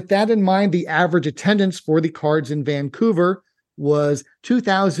 So with that in mind, the average attendance for the cards in Vancouver was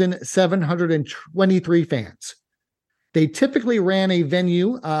 2,723 fans. They typically ran a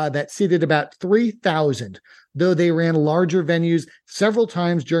venue that seated about 3,000, though they ran larger venues several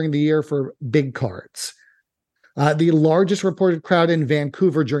times during the year for big cards. The largest reported crowd in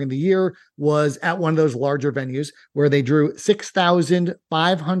Vancouver during the year was at one of those larger venues, where they drew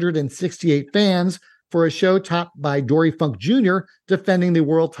 6,568 fans for a show topped by Dory Funk Jr. defending the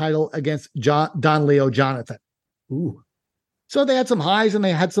world title against Don Leo Jonathan. Ooh. So they had some highs and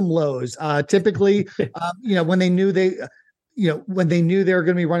they had some lows. Typically, when they knew they were going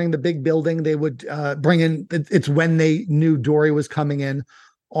to be running the big building, they would bring in. It's when they knew Dory was coming in.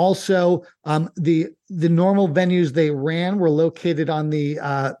 Also, the normal venues they ran were located on the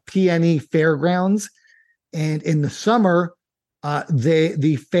PNE Fairgrounds, and in the summer,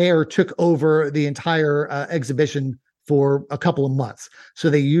 the fair took over the entire exhibition for a couple of months. So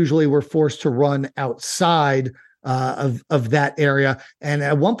they usually were forced to run outside of that area. And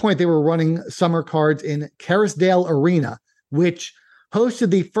at one point, they were running summer cards in Kerrisdale Arena, which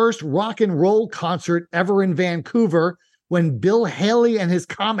hosted the first rock and roll concert ever in Vancouver when Bill Haley and his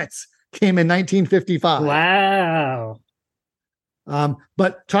Comets came in 1955. Wow.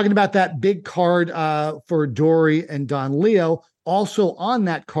 But talking about that big card for Dory and Don Leo, also on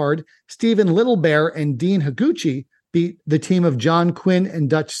that card, Stephen Littlebear and Dean Higuchi beat the team of John Quinn and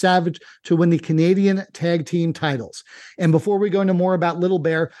Dutch Savage to win the Canadian tag team titles. And before we go into more about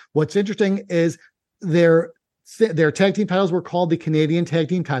Littlebear, what's interesting is their tag team titles were called the Canadian tag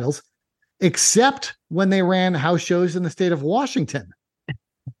team titles, except when they ran house shows in the state of Washington,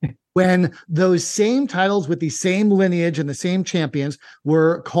 when those same titles with the same lineage and the same champions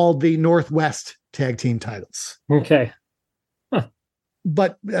were called the Northwest tag team titles. Okay.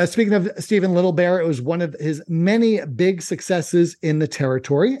 But speaking of Stephen Littlebear, it was one of his many big successes in the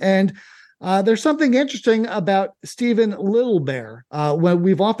territory. And there's something interesting about Stephen Littlebear. When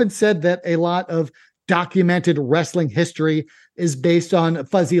we've often said that a lot of documented wrestling history is based on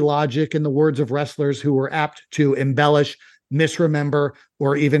fuzzy logic and the words of wrestlers who were apt to embellish, misremember,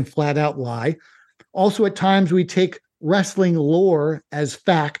 or even flat out lie. Also, at times, we take wrestling lore as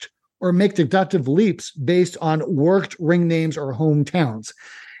fact or make deductive leaps based on worked ring names or hometowns.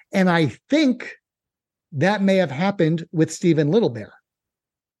 And I think that may have happened with Stephen Littlebear.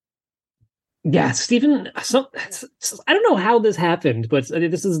 Yeah, Stephen, I don't know how this happened, but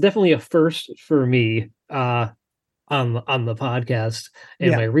this is definitely a first for me on the podcast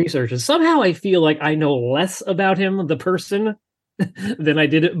and my research. And somehow I feel like I know less about him, the person, than I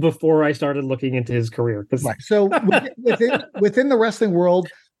did before I started looking into his career. Right. So within the wrestling world,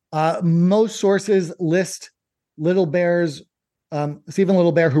 most sources list Stephen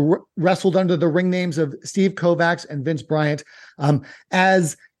Littlebear, who wrestled under the ring names of Steve Kovacs and Vince Bryant,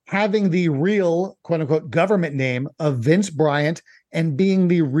 as having the real, quote unquote, government name of Vince Bryant and being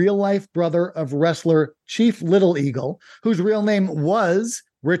the real life brother of wrestler Chief Little Eagle, whose real name was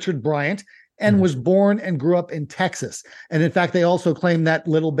Richard Bryant and was born and grew up in Texas. And in fact, they also claim that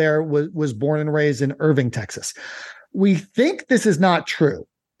Littlebear was born and raised in Irving, Texas. we think this is not true.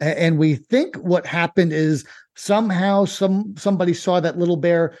 And we think what happened is somehow somebody saw that Little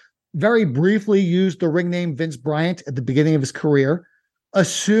Bear very briefly used the ring name Vince Bryant at the beginning of his career,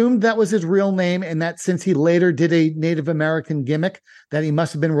 assumed that was his real name, and that since he later did a Native American gimmick, that he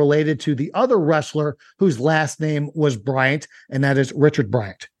must have been related to the other wrestler whose last name was Bryant, and that is Richard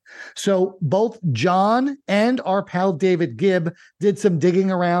Bryant. So both John and our pal David Gibb did some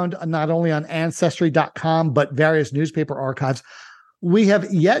digging around, not only on Ancestry.com, but various newspaper archives. We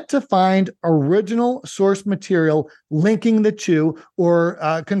have yet to find original source material linking the two or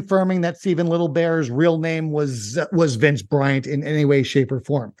confirming that Stephen Little Bear's real name was Vince Bryant in any way, shape, or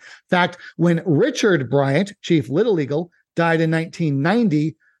form. In fact, when Richard Bryant, Chief Little Eagle, died in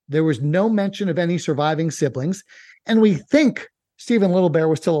 1990, there was no mention of any surviving siblings, and we think Stephen Little Bear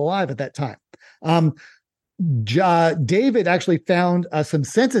was still alive at that time. David actually found some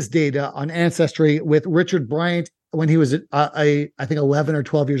census data on Ancestry with Richard Bryant when he was, I think, 11 or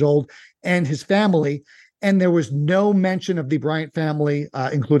 12 years old, and his family. And there was no mention of the Bryant family,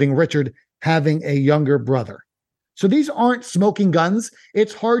 including Richard, having a younger brother. So these aren't smoking guns.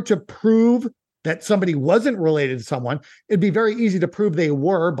 It's hard to prove that somebody wasn't related to someone. It'd be very easy to prove they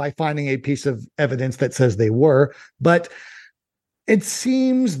were by finding a piece of evidence that says they were. But it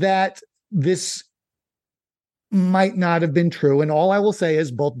seems that this might not have been true. And all I will say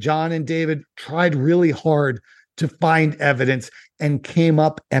is both John and David tried really hard to find evidence and came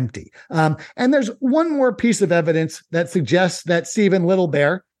up empty. And there's one more piece of evidence that suggests that Stephen Little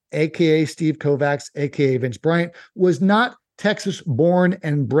Bear, aka Steve Kovacs, aka Vince Bryant, was not Texas born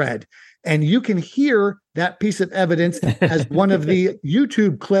and bred. And you can hear that piece of evidence as one of the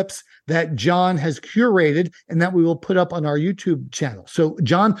YouTube clips that John has curated and that we will put up on our YouTube channel. So,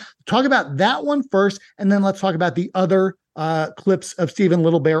 John, talk about that one first, and then let's talk about the other clips of Stephen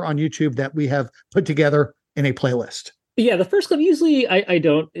Little Bear on YouTube that we have put together in a playlist. Yeah, the first clip, usually I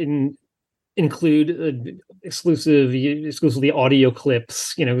don't include exclusively audio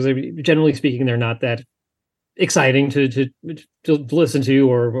clips, because generally speaking, they're not that exciting to listen to,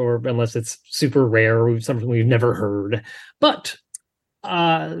 or unless it's super rare or something we've never heard. But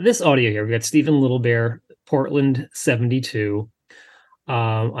this audio here, we got Stephen Little Bear, Portland 72.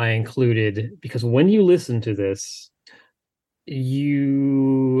 I included because when you listen to this,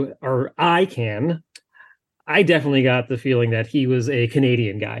 I definitely got the feeling that he was a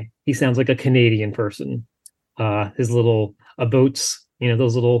Canadian guy. He sounds like a Canadian person. His little boats, that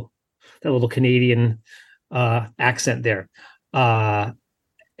little Canadian accent there, and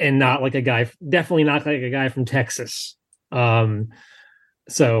not like a guy, definitely not like a guy from Texas.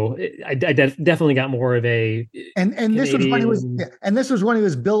 So I definitely got more of a and this was when he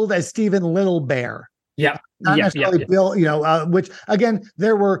was billed as Stephen Little Bear. Yeah, not necessarily Bill. Which again,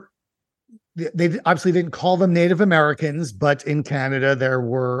 they obviously didn't call them Native Americans, but in Canada there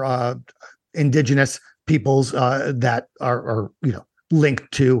were indigenous peoples that are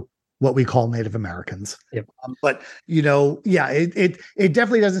linked to what we call Native Americans. Yep. But it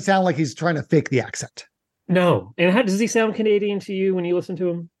definitely doesn't sound like he's trying to fake the accent. No. And how does he sound Canadian to you when you listen to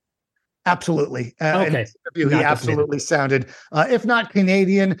him? Absolutely. Okay. He absolutely sounded, if not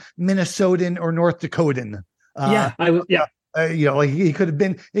Canadian, Minnesotan or North Dakotan. He could have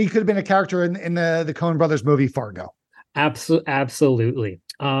been a character in the Coen Brothers movie Fargo. Absolutely.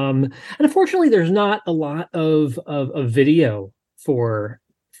 And unfortunately, there's not a lot of video for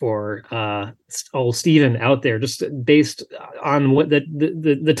old Stephen out there, just based on what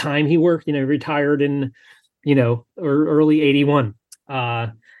the time he worked. Retired in or early 81,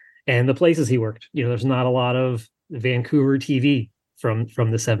 and the places he worked. There's not a lot of Vancouver TV from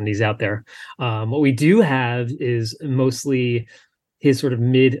the 70s out there. What we do have is mostly his sort of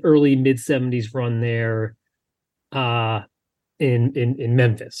early mid 70s run there in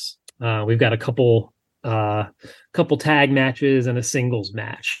Memphis. We've got a couple tag matches and a singles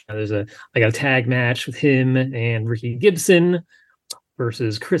match. I got a tag match with him and Ricky Gibson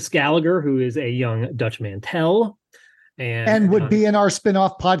versus Chris Gallagher, who is a young Dutch Mantel. And would be in our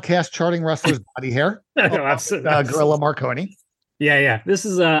spin-off podcast, Charting Wrestlers Body Hair. Absolutely. Gorilla Marconi. Yeah. This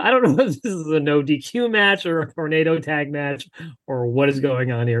is I don't know if this is a no DQ match or a tornado tag match or what is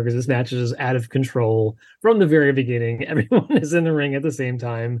going on here, because this match is out of control from the very beginning. Everyone is in the ring at the same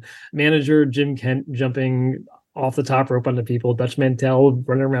time. Manager Jim Kent jumping off the top rope onto people. Dutch Mantel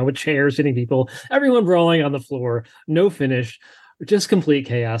running around with chairs, hitting people. Everyone brawling on the floor. No finish. Just complete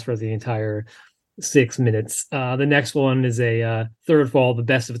chaos for the entire 6 minutes. The next one is a third fall, the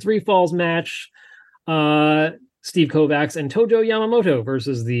best of 3 falls match. Steve Kovacs and Tojo Yamamoto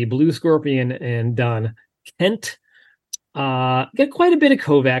versus the Blue Scorpion and Don Kent. Get quite a bit of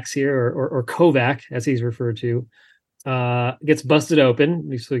Kovacs here, or Kovac, as he's referred to. gets busted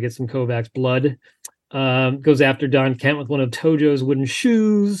open, so he gets some Kovac's blood. Goes after Don Kent with one of Tojo's wooden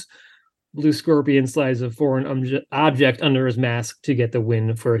shoes. Blue Scorpion slides a foreign object under his mask to get the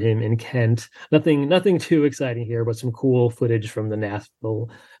win for him and Kent. Nothing too exciting here, but some cool footage from the Nashville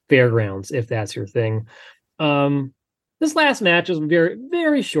Fairgrounds, if that's your thing. This last match is very,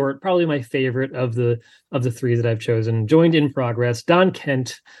 very short, probably my favorite of the three that I've chosen. Joined in progress, Don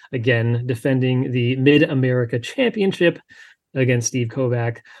Kent, again, defending the Mid-America Championship against Steve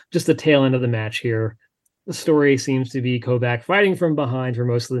Kovac. Just the tail end of the match here. The story seems to be Kovac fighting from behind for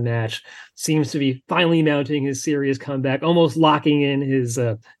most of the match, seems to be finally mounting his serious comeback, almost locking in his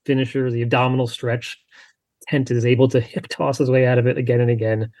finisher, the abdominal stretch. Kent is able to hip toss his way out of it again and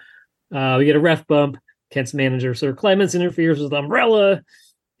again. We get a ref bump. Kent's manager, Sir Clemens, interferes with the umbrella.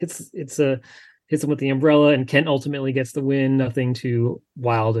 Hits him with the umbrella, and Kent ultimately gets the win. Nothing too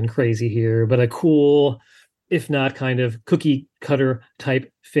wild and crazy here, but a cool, if not kind of cookie cutter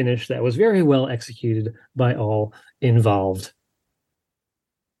type finish that was very well executed by all involved.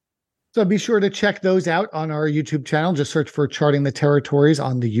 So be sure to check those out on our YouTube channel. Just search for Charting the Territories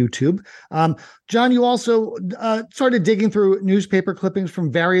on the YouTube. John, you also started digging through newspaper clippings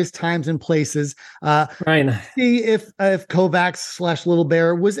from various times and places. Right. See if Kovacs / Little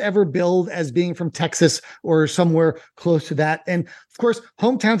Bear was ever billed as being from Texas or somewhere close to that. And of course,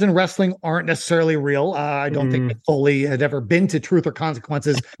 hometowns in wrestling aren't necessarily real. I don't think that Solie had ever been to Truth or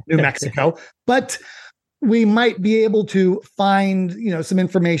Consequences, New Mexico, but we might be able to find, some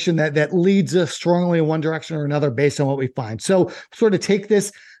information that leads us strongly in one direction or another based on what we find. So sort of take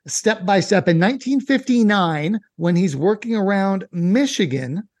this step by step. In 1959, when he's working around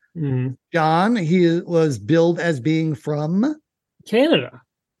Michigan, John, he was billed as being from Canada.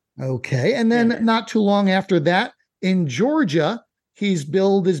 Okay. And then not too long after that, in Georgia, he's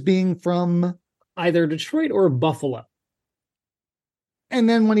billed as being from either Detroit or Buffalo. And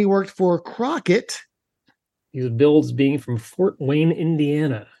then when he worked for Crockett, he was billed as being from Fort Wayne,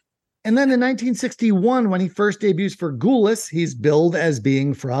 Indiana. And then in 1961, when he first debuts for Goulas, he's billed as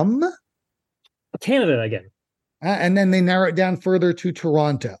being from Canada again. And then they narrow it down further to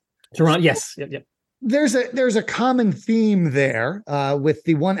Toronto. Toronto, yes. Yep. There's a common theme there, with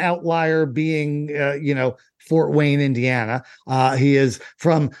the one outlier being, Fort Wayne, Indiana. He is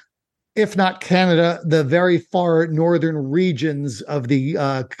from, if not Canada, the very far northern regions of the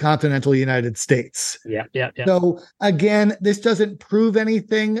continental United States. Yeah. So again, this doesn't prove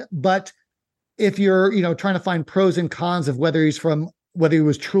anything, but if you're, trying to find pros and cons of whether he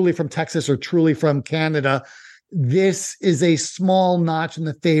was truly from Texas or truly from Canada, this is a small notch in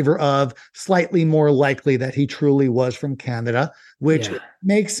the favor of slightly more likely that he truly was from Canada, which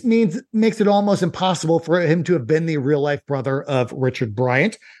makes it almost impossible for him to have been the real life brother of Richard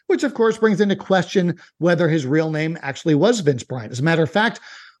Bryant, which of course brings into question whether his real name actually was Vince Bryant. As a matter of fact,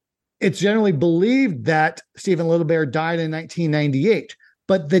 it's generally believed that Stephen Little Bear died in 1998,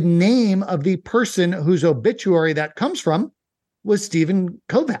 but the name of the person whose obituary that comes from was Stephen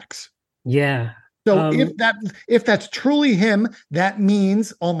Kovacs. Yeah. So if that's truly him, that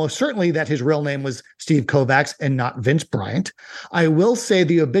means almost certainly that his real name was Steve Kovacs and not Vince Bryant. I will say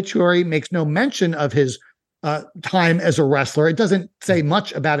the obituary makes no mention of his time as a wrestler. It doesn't say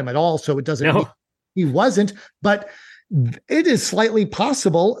much about him at all, so it doesn't mean he wasn't. But it is slightly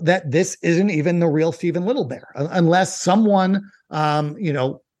possible that this isn't even the real Stephen Little Bear, unless someone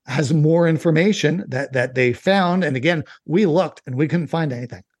has more information that they found. And again, we looked and we couldn't find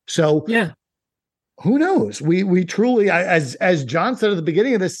anything. So who knows? We truly, as John said at the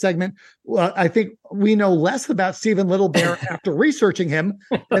beginning of this segment, I think we know less about Stephen Little Bear after researching him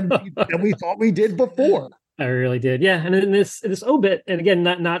than we thought we did before. I really did. Yeah. And in this obit, and again,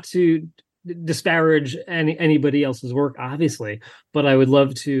 not to disparage anybody else's work, obviously, but I would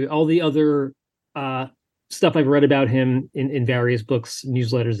love to, all the other stuff I've read about him in various books,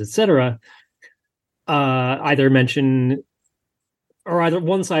 newsletters, etc., either mention or either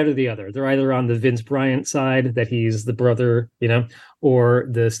one side or the other. They're either on the Vince Bryant side, that he's the brother, or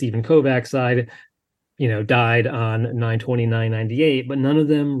the Stephen Kovac side, died on 9/29/98, but none of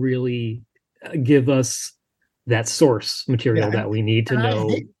them really give us that source material that we need to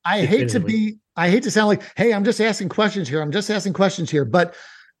know. I hate to sound like, hey, I'm just asking questions here. But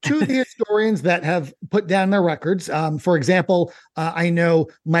to the historians that have put down their records, for example, I know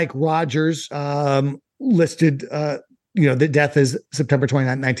Mike Rogers listed the death is September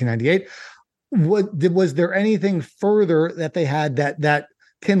 29, 1998. Was there anything further that they had that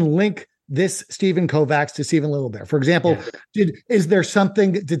can link this Stephen Kovacs to Stephen Little Bear? For example,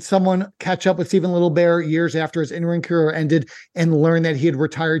 did someone catch up with Stephen Little Bear years after his in-ring career ended and learn that he had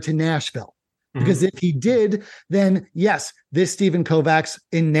retired to Nashville? Because if he did, then yes, this Stephen Kovacs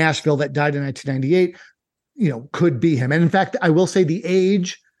in Nashville that died in 1998, could be him. And in fact, I will say the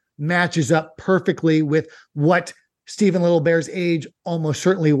age matches up perfectly with what Stephen Little Bear's age almost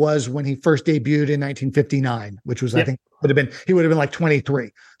certainly was when he first debuted in 1959, which was, I think, he would have been like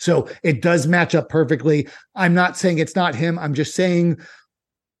 23. So it does match up perfectly. I'm not saying it's not him. I'm just saying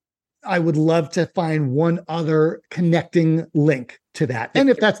I would love to find one other connecting link to that. And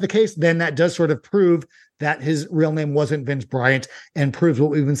if that's the case, then that does sort of prove that his real name wasn't Vince Bryant and proves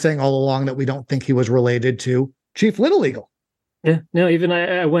what we've been saying all along, that we don't think he was related to Chief Little Eagle. Yeah, no, even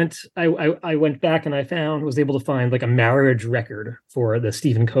I went back and was able to find like a marriage record for the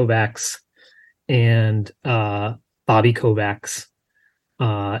Stephen Kovacs and Bobby Kovacs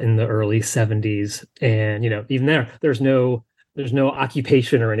in the early 70s. And, even there's no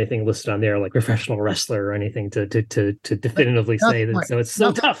occupation or anything listed on there, like professional wrestler or anything to definitively say that. Right. So it's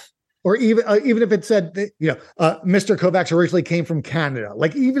so tough. Or even if it said that, Mr. Kovacs originally came from Canada,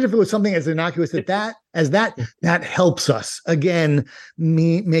 like even if it was something as innocuous as that helps us again,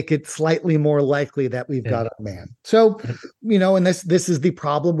 make it slightly more likely that we've got a man. So, and this is the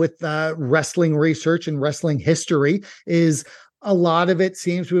problem with wrestling research and wrestling history is a lot of it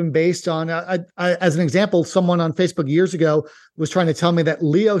seems to have been based on, as an example, someone on Facebook years ago was trying to tell me that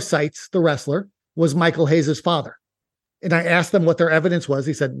Leo Seitz, the wrestler, was Michael Hayes' father. And I asked them what their evidence was.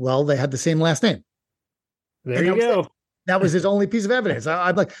 He said, well, they had the same last name. There you go. That was his only piece of evidence.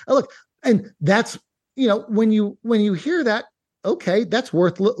 I'm like, oh, look, and that's, when you hear that, okay, that's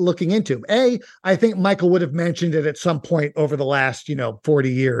worth looking into. I think Michael would have mentioned it at some point over the last,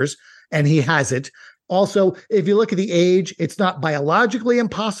 40 years, and he hasn't. Also, if you look at the age, it's not biologically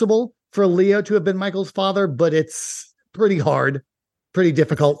impossible for Leo to have been Michael's father, but it's pretty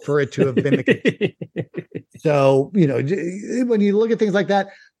difficult for it to have been the case. So, when you look at things like that,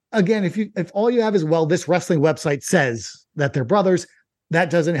 again, if all you have is, well, this wrestling website says that they're brothers,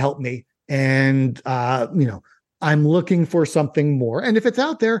 that doesn't help me. And, I'm looking for something more. And if it's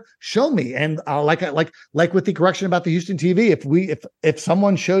out there, show me. And like with the correction about the Houston TV, if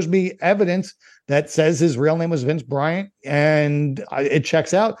someone shows me evidence that says his real name was Vince Bryant and it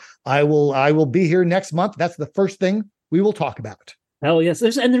checks out, I will be here next month. That's the first thing we will talk about. Hell yes.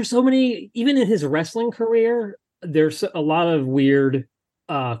 There's so many, even in his wrestling career, there's a lot of weird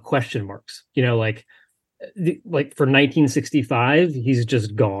question marks, like for 1965, he's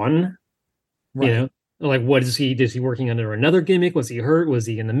just gone, right. Like, what is he? Is he working under another gimmick? Was he hurt? Was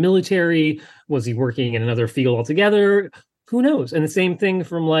he in the military? Was he working in another field altogether? Who knows? And the same thing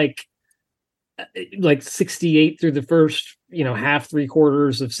from like 68 through the first, half,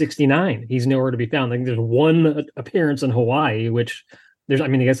 3/4 of 69. He's nowhere to be found. Like there's one appearance in Hawaii, which I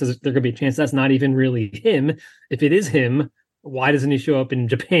guess there could be a chance that's not even really him. If it is him, why doesn't he show up in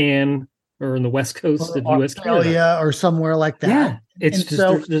Japan or in the West Coast of U.S. Canada or somewhere like that? Yeah, it's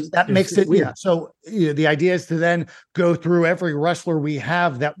just, that makes it weird. Yeah. So the idea is to then go through every wrestler we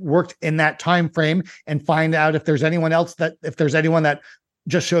have that worked in that time frame and find out if there's anyone that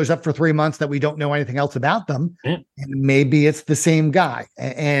just shows up for 3 months that we don't know anything else about them. Yeah. And maybe it's the same guy.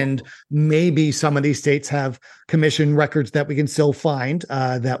 And maybe some of these states have commission records that we can still find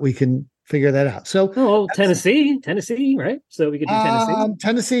that we can figure that out. So Tennessee, right? So we could do Tennessee.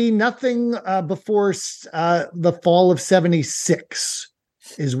 Tennessee, nothing before the fall of 76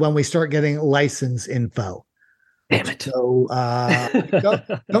 is when we start getting license info. Damn it. So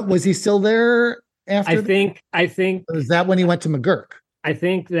was he still there after? I think was that when he went to McGurk? I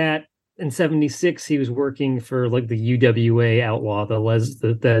think that in 76 he was working for like the UWA Outlaw, the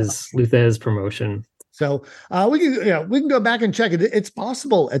Luthez promotion. So we can go back and check it. It's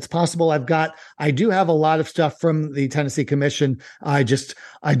possible. I do have a lot of stuff from the Tennessee Commission. I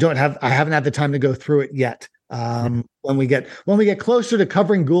haven't had the time to go through it yet. When we get closer to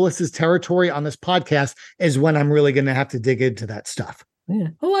covering Goulis's territory on this podcast is when I'm really going to have to dig into that stuff. Yeah.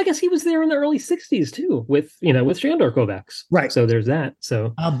 Oh, I guess he was there in the early 60s too, with Shandor Kovacs. Right. So there's that.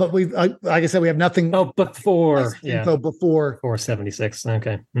 So, but we've, like I said, we have nothing. Oh, before 76.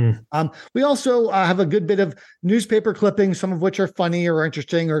 Okay. We also have a good bit of newspaper clippings, some of which are funny or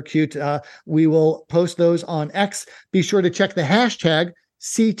interesting or cute. We will post those on X. Be sure to check the hashtag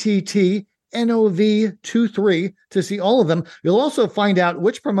CTTNOV23 to see all of them. You'll also find out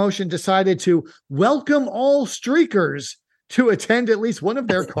which promotion decided to welcome all streakers to attend at least one of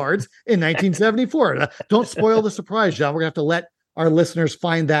their cards in 1974. Don't spoil the surprise, John. We're going to have to let our listeners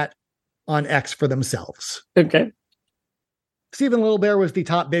find that on X for themselves. Okay. Stephen Little Bear was the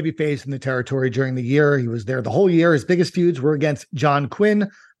top babyface in the territory during the year. He was there the whole year. His biggest feuds were against John Quinn,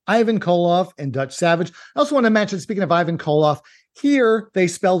 Ivan Koloff, and Dutch Savage. I also want to mention, speaking of Ivan Koloff, Here, they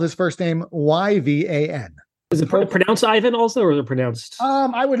spelled his first name Yvan. Is it pronounced Ivan also, or is it pronounced?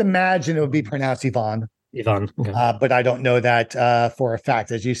 I would imagine it would be pronounced Yvonne. Yvonne. Okay. But I don't know that for a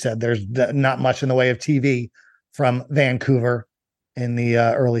fact. As you said, there's not much in the way of TV from Vancouver in the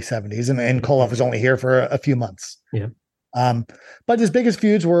early 70s. And Koloff was only here for a few months. Yeah. But his biggest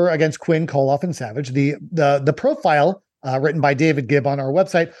feuds were against Quinn, Koloff, and Savage. The profile written by David Gibb on our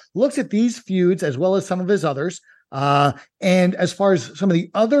website looks at these feuds as well as some of his others. And as far as some of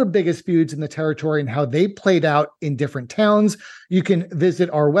the other biggest feuds in the territory and how they played out in different towns, you can visit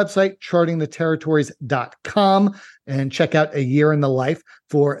our website, chartingtheterritories.com, and check out A Year in the Life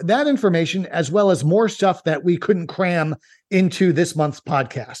for that information, as well as more stuff that we couldn't cram into this month's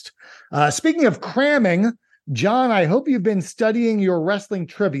podcast. Speaking of cramming, John, I hope you've been studying your wrestling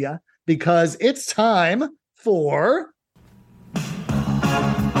trivia, because it's time for...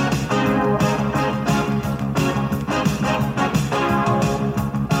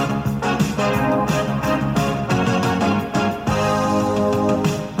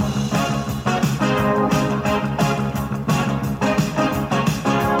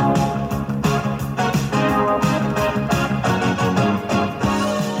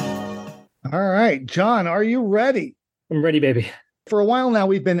 All right, John, are you ready? I'm ready, baby. For a while now,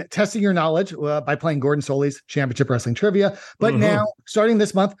 we've been testing your knowledge by playing Gordon Solie's Championship Wrestling Trivia. But now, starting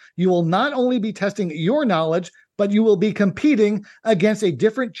this month, you will not only be testing your knowledge, but you will be competing against a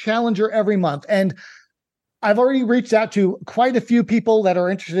different challenger every month. And I've already reached out to quite a few people that are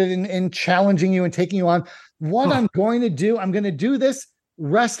interested in challenging you and taking you on. What I'm going to do, I'm going to do this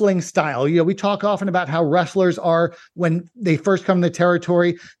wrestling style. We talk often about how wrestlers are, when they first come to the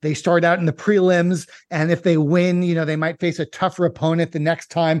territory, they start out in the prelims, and if they win, they might face a tougher opponent the next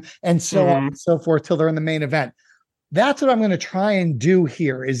time, and so on and so forth till they're in the main event. That's what I'm going to try and do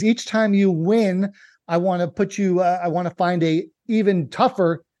here. Is each time you win, I want to put you, I want to find a even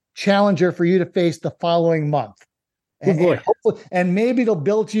tougher challenger for you to face the following month. And maybe it'll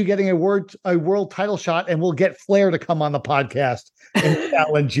build to you getting a world title shot, and we'll get Flair to come on the podcast and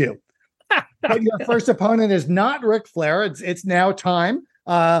challenge you. But your first opponent is not Ric Flair. It's now time.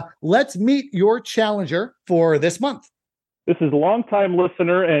 Let's meet your challenger for this month. This is longtime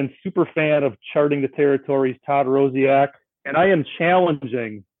listener and super fan of Charting the Territories, Todd Rosiak, and I am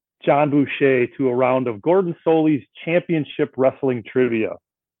challenging Jon Boucher to a round of Gordon Solie's Championship Wrestling Trivia.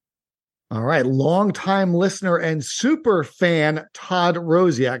 All right, longtime listener and super fan, Todd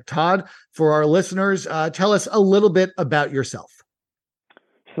Rosiak. Todd, for our listeners, tell us a little bit about yourself.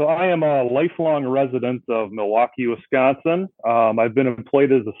 So I am a lifelong resident of Milwaukee, Wisconsin. I've been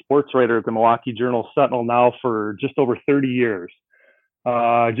employed as a sports writer at the Milwaukee Journal-Sentinel now for just over 30 years.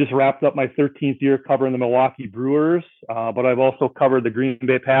 I just wrapped up my 13th year covering the Milwaukee Brewers, but I've also covered the Green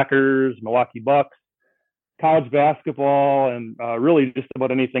Bay Packers, Milwaukee Bucks, college basketball, and really just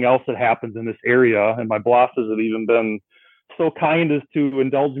about anything else that happens in this area. And my bosses have even been so kind as to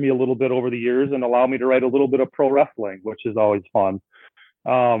indulge me a little bit over the years and allow me to write a little bit of pro wrestling, which is always fun.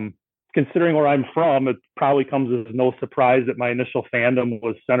 Considering where I'm from, it probably comes as no surprise that my initial fandom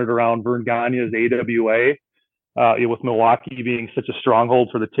was centered around Vern Gagne's AWA, with Milwaukee being such a stronghold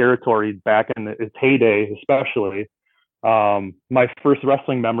for the territory back in its heyday, especially. My first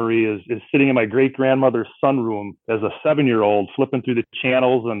wrestling memory is sitting in my great-grandmother's sunroom as a 7-year-old, flipping through the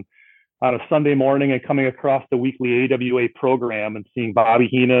channels and on a Sunday morning and coming across the weekly AWA program and seeing Bobby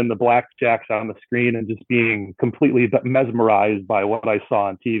Heenan and the Blackjacks on the screen and just being completely mesmerized by what I saw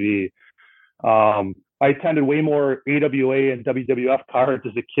on TV. I attended way more AWA and WWF cards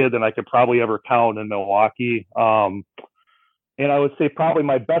as a kid than I could probably ever count in Milwaukee. And I would say probably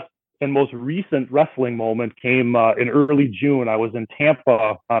my best and most recent wrestling moment came in early June. I was in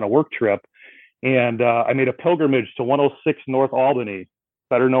Tampa on a work trip, and I made a pilgrimage to 106 North Albany,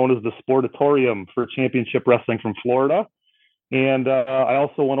 better known as the Sportatorium for Championship Wrestling from Florida. And I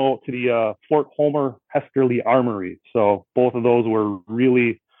also went out to the Fort Homer Hesterly Armory. So both of those were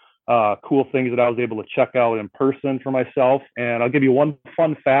really cool things that I was able to check out in person for myself. And I'll give you one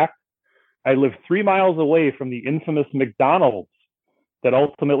fun fact. I live 3 miles away from the infamous McDonald's that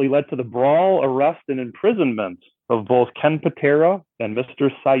ultimately led to the brawl, arrest, and imprisonment of both Ken Patera and Mr.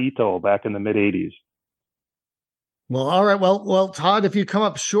 Saito back in the mid-'80s. Well, all right. Well, Todd, if you come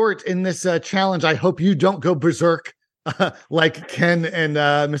up short in this challenge, I hope you don't go berserk like Ken and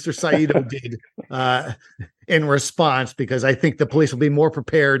Mr. Saito did in response, because I think the police will be more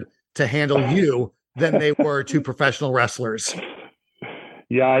prepared to handle you than they were two professional wrestlers.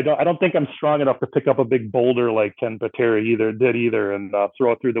 Yeah, I don't think I'm strong enough to pick up a big boulder like Ken Patera did and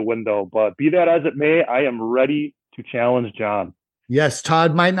throw it through the window. But be that as it may, I am ready to challenge John. Yes,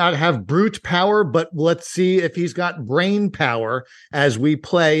 Todd might not have brute power, but let's see if he's got brain power as we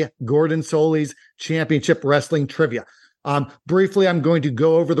play Gordon Solie's Championship Wrestling Trivia. Briefly, I'm going to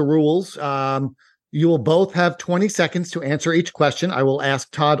go over the rules. You will both have 20 seconds to answer each question. I will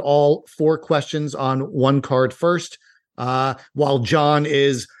ask Todd all 4 questions on one card first, while John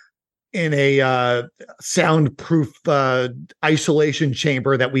is in a soundproof isolation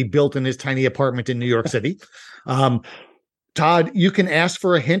chamber that we built in his tiny apartment in New York City. Todd, you can ask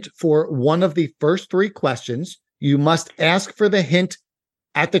for a hint for one of the first 3 questions. You must ask for the hint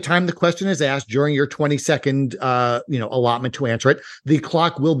at the time the question is asked during your 20-second allotment to answer it. The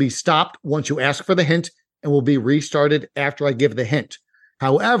clock will be stopped once you ask for the hint and will be restarted after I give the hint.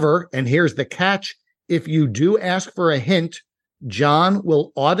 However, and here's the catch, if you do ask for a hint, John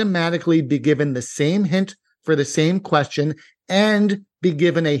will automatically be given the same hint for the same question and be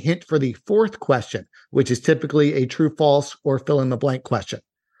given a hint for the 4th question, which is typically a true, false, or fill-in-the-blank question.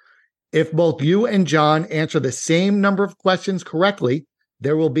 If both you and John answer the same number of questions correctly,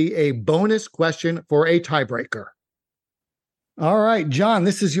 there will be a bonus question for a tiebreaker. All right, John,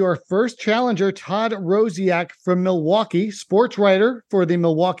 this is your first challenger, Todd Rosiak from Milwaukee, sports writer for the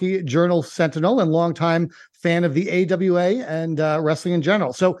Milwaukee Journal-Sentinel and longtime fan of the AWA and wrestling in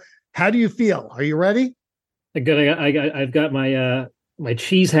general. So how do you feel? Are you ready? Good. I've got my my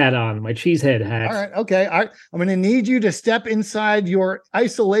cheese hat on, my cheesehead hat. All right. Okay. All right. I'm going to need you to step inside your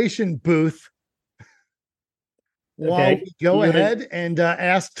isolation booth while we go ahead and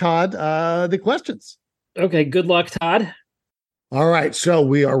ask Todd the questions. Okay. Good luck, Todd. All right. So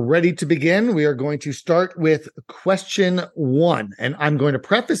we are ready to begin. We are going to start with question 1. And I'm going to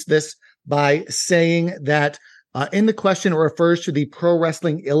preface this by saying that in the question, it refers to the Pro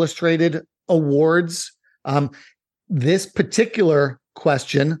Wrestling Illustrated Awards. This particular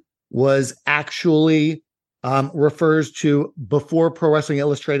question was actually refers to before Pro Wrestling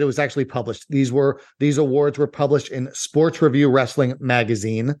Illustrated was actually published. These awards were published in Sports Review Wrestling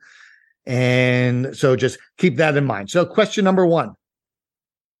magazine. And so just keep that in mind. So question number 1,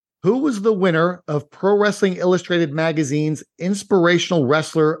 who was the winner of Pro Wrestling Illustrated magazine's Inspirational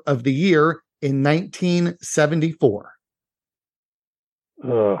Wrestler of the Year in 1974?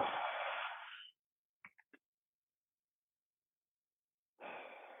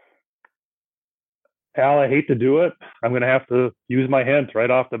 Al, I hate to do it. I'm going to have to use my hint right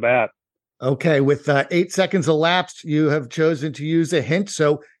off the bat. Okay, with 8 seconds elapsed, you have chosen to use a hint.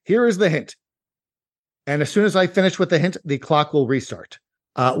 So here is the hint. And as soon as I finish with the hint, the clock will restart.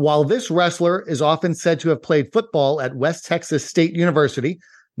 While this wrestler is often said to have played football at West Texas State University,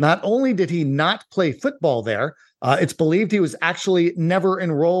 not only did he not play football there, it's believed he was actually never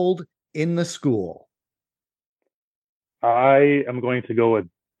enrolled in the school. I am going to go with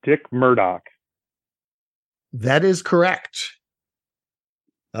Dick Murdoch. That is correct.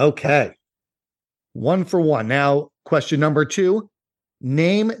 Okay. 1 for 1. Now, question number 2.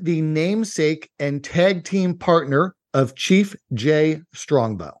 Name the namesake and tag team partner of Chief Jay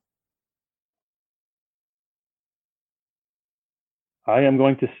Strongbow. I am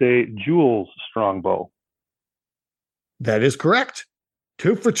going to say Jules Strongbow. That is correct.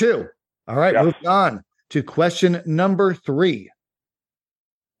 2 for 2. All right, Yep. Moving on to question number 3.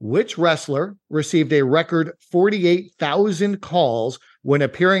 Which wrestler received a record 48,000 calls when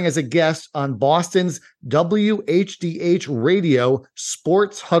appearing as a guest on Boston's WHDH radio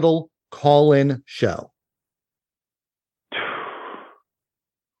Sports Huddle call-in show?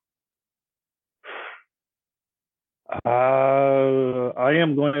 I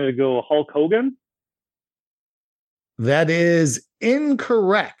am going to go Hulk Hogan. That is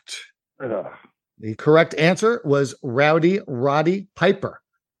incorrect. Ugh. The correct answer was Rowdy Roddy Piper.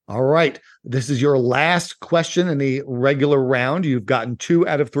 All right. This is your last question in the regular round. You've gotten 2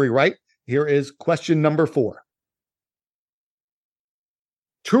 out of 3 right. Here is question number 4.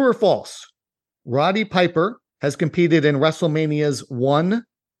 True or false? Roddy Piper has competed in WrestleManias 1,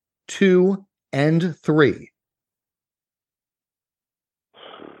 2, and 3.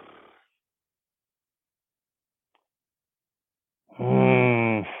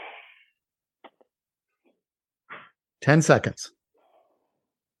 Hmm. 10 seconds.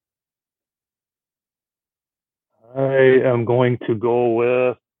 I am going to go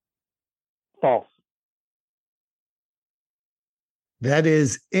with false. That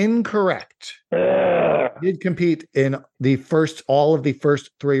is incorrect. Ugh. He did compete in all of the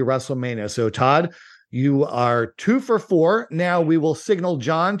first 3 WrestleMania. So, Todd, you are 2 for 4. Now we will signal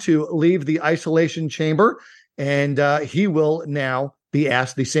John to leave the isolation chamber, and he will now be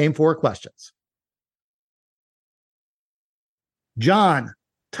asked the same 4 questions. John,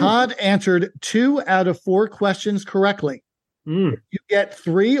 Todd answered 2 out of 4 questions correctly. Mm. If you get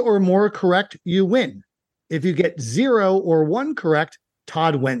 3 or more correct, you win. If you get 0 or 1 correct,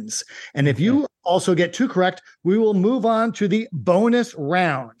 Todd wins. And if you also get 2 correct, we will move on to the bonus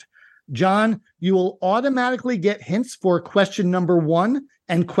round. John, you will automatically get hints for question number 1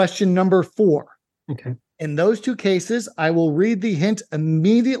 and question number 4. Okay. In those 2 cases, I will read the hint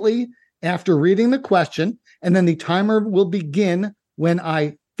immediately after reading the question, and then the timer will begin when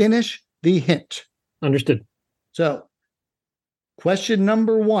I finish the hint. Understood. So, question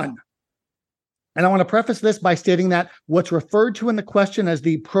number 1. And I want to preface this by stating that what's referred to in the question as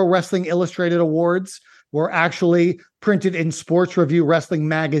the Pro Wrestling Illustrated Awards were actually printed in Sports Review Wrestling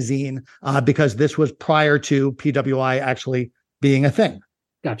magazine because this was prior to PWI actually being a thing.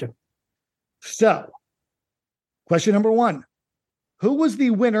 Gotcha. So, question number 1. Who was the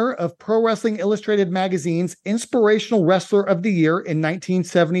winner of Pro Wrestling Illustrated magazine's Inspirational Wrestler of the Year in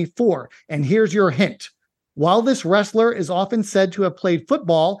 1974? And here's your hint. While this wrestler is often said to have played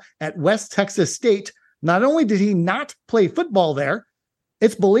football at West Texas State, not only did he not play football there,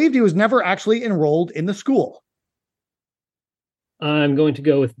 it's believed he was never actually enrolled in the school. I'm going to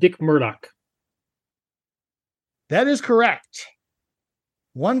go with Dick Murdoch. That is correct.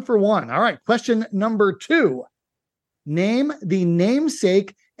 1 for 1. All right. Question number 2. Name the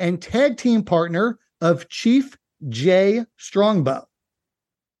namesake and tag team partner of Chief Jay Strongbow.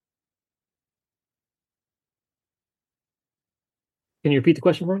 Can you repeat the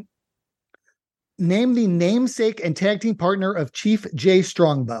question for me? Name the namesake and tag team partner of Chief Jay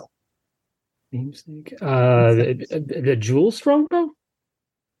Strongbow. Namesake? The Jules Strongbow?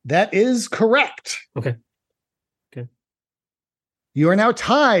 That is correct. Okay. You are now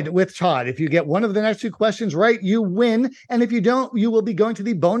tied with Todd. If you get one of the next 2 questions right, you win. And if you don't, you will be going to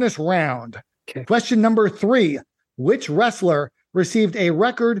the bonus round. Okay. Question number 3. Which wrestler received a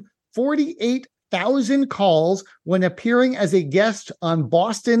record 48,000 calls when appearing as a guest on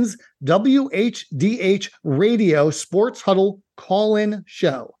Boston's WHDH radio Sports Huddle call-in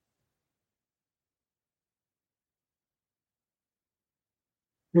show?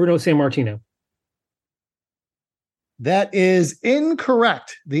 Bruno Sammartino. That is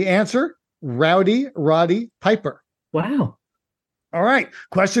incorrect. The answer, Rowdy Roddy Piper. Wow. All right.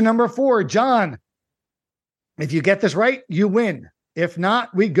 Question number 4, John. If you get this right, you win. If not,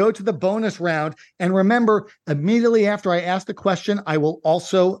 we go to the bonus round. And remember, immediately after I ask the question, I will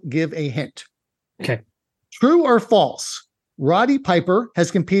also give a hint. Okay. True or false? Roddy Piper has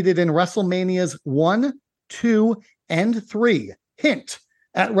competed in WrestleManias 1, 2, and 3. Hint,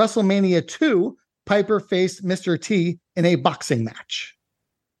 at WrestleMania 2, Piper faced Mr. T in a boxing match.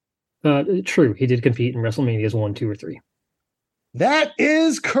 True. He did compete in WrestleManias 1, 2, or 3. That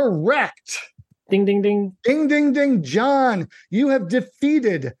is correct. Ding, ding, ding. Ding, ding, ding. John, you have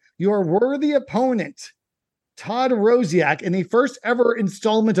defeated your worthy opponent, Todd Rosiak, in the first ever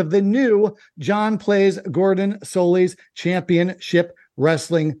installment of the new John Plays Gordon Solie's Championship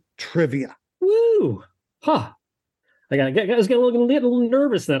Wrestling Trivia. Woo! Huh. I was getting a little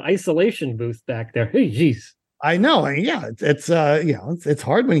nervous in that isolation booth back there. Hey, geez. I know. Yeah, it's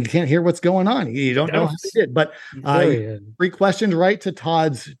hard when you can't hear what's going on. You don't know how they did. But 3 questions right to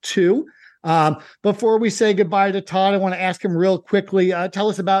Todd's 2. Before we say goodbye to Todd, I want to ask him real quickly. Tell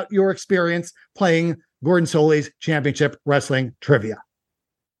us about your experience playing Gordon Solie's Championship Wrestling Trivia.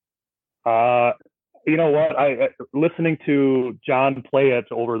 You know what? Listening to John play it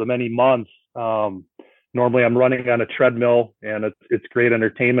over the many months. Normally I'm running on a treadmill and it's great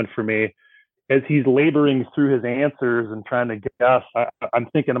entertainment for me. As he's laboring through his answers and trying to guess, I'm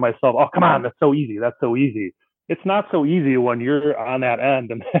thinking to myself, oh, come on, that's so easy. That's so easy. It's not so easy when you're on that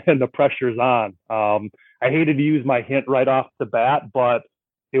end and the pressure's on. I hated to use my hint right off the bat, but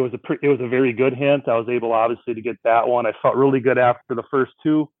it was a very good hint. I was able, obviously, to get that one. I felt really good after the first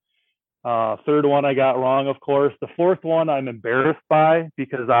 2. 3rd one I got wrong, of course. The 4th one I'm embarrassed by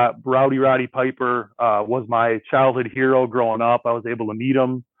because Rowdy Roddy Piper was my childhood hero growing up. I was able to meet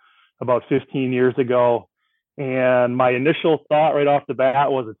him about 15 years ago. And my initial thought right off the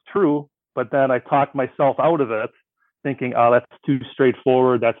bat was it's true. But then I talked myself out of it thinking, oh, that's too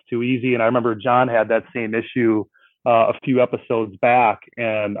straightforward. That's too easy. And I remember John had that same issue a few episodes back.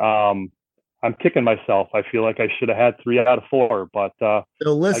 And I'm kicking myself. I feel like I should have had 3 out of 4. But so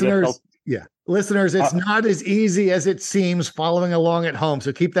listeners, it's not as easy as it seems following along at home.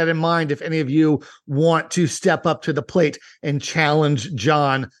 So keep that in mind if any of you want to step up to the plate and challenge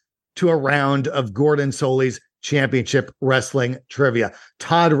John to a round of Gordon Solie's Championship Wrestling Trivia.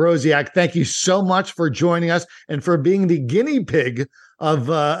 Todd Rosiak, thank you so much for joining us and for being the guinea pig of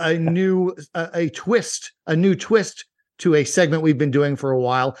a new twist to a segment we've been doing for a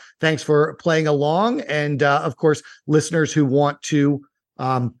while. Thanks for playing along. And of course, listeners who want to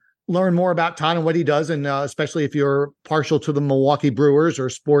learn more about Todd and what he does, and especially if you're partial to the Milwaukee Brewers or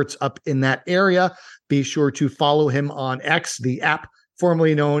sports up in that area, be sure to follow him on X, the app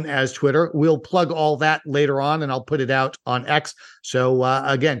formerly known as Twitter. We'll plug all that later on, and I'll put it out on X. So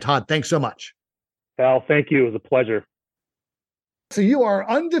again, Todd, thanks so much. Al, thank you. It was a pleasure. So you are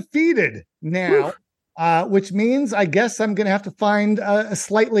undefeated now, which means I guess I'm going to have to find a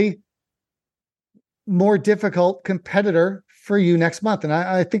slightly more difficult competitor for you next month. And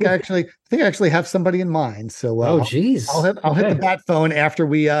I think I actually have somebody in mind. So geez. I'll hit the bat phone after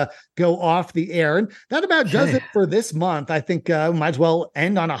we go off the air. And that about does it for this month. I think we might as well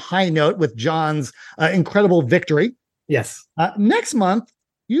end on a high note with John's incredible victory. Yes. Next month,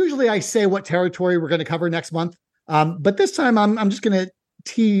 usually I say what territory we're going to cover next month. But this time I'm just going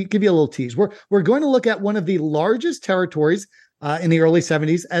to give you a little tease. We're going to look at one of the largest territories in the early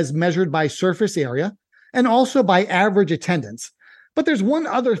 70s as measured by surface area and also by average attendance. But there's one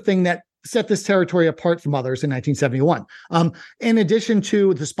other thing that set this territory apart from others in 1971. In addition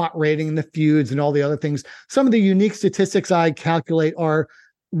to the spot rating and the feuds and all the other things, some of the unique statistics I calculate are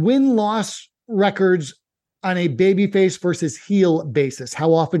win-loss records on a babyface versus heel basis.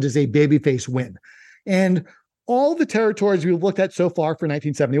 How often does a babyface win? And all the territories we've looked at so far for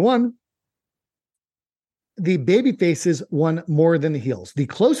 1971, the baby faces won more than the heels. The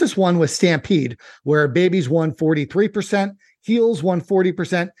closest one was Stampede, where babies won 43%, heels won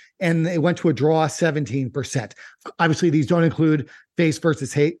 40%, and they went to a draw 17%. Obviously, these don't include face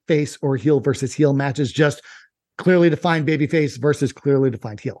versus face or heel versus heel matches, just clearly defined baby face versus clearly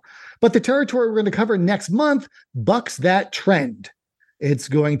defined heel. But the territory we're going to cover next month bucks that trend. It's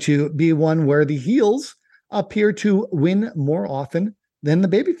going to be one where the heels appear to win more often than the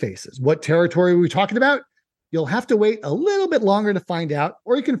baby faces. What territory are we talking about? You'll have to wait a little bit longer to find out,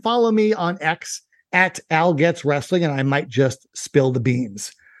 or you can follow me on X at Al Getz Wrestling, and I might just spill the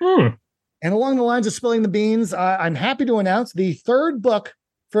beans. And along the lines of spilling the beans, I'm happy to announce the third book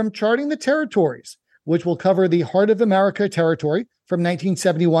from Charting the Territories, which will cover the Heart of America territory from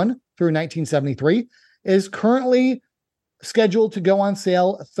 1971 through 1973, is currently scheduled to go on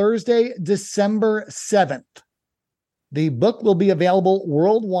sale Thursday, December 7th. The book will be available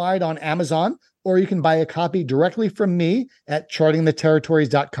worldwide on Amazon, or you can buy a copy directly from me at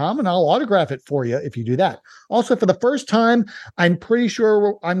chartingtheterritories.com, and I'll autograph it for you if you do that. Also, for the first time, I'm pretty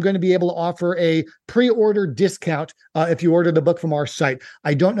sure I'm going to be able to offer a pre-order discount if you order the book from our site.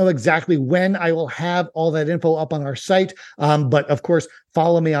 I don't know exactly when I will have all that info up on our site, but of course,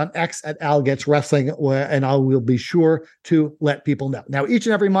 follow me on X at Al Getz Wrestling, and I will be sure to let people know. Now, each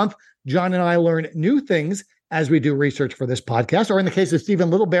and every month, John and I learn new things as we do research for this podcast, or in the case of Stephen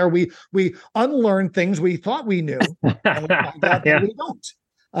Little Bear, we unlearn things we thought we knew, and we find out that we don't.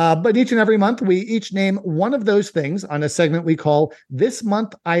 But each and every month, we each name one of those things on a segment we call This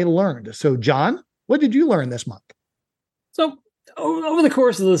Month I Learned. So, John, what did you learn this month? So, over the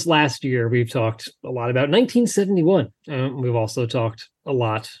course of this last year, we've talked a lot about 1971. We've also talked a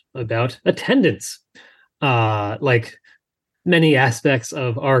lot about attendance, like many aspects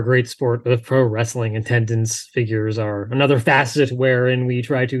of our great sport of pro wrestling. Attendance figures are another facet wherein we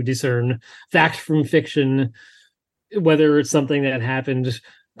try to discern fact from fiction, whether it's something that happened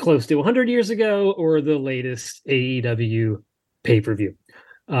close to 100 years ago or the latest AEW pay-per-view.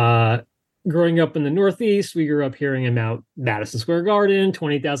 Growing up in the Northeast, we grew up hearing about Madison Square Garden,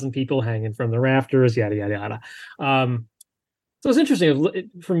 20,000 people hanging from the rafters, yada, yada, yada. So it's interesting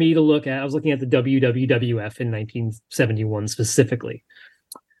for me to look at. I was looking at the WWF in 1971 specifically.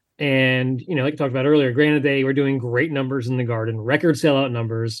 And, like I talked about earlier, granted, they were doing great numbers in the Garden, record sellout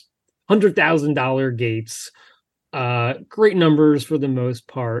numbers, $100,000 gates, great numbers for the most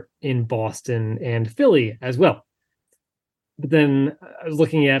part in Boston and Philly as well. But then I was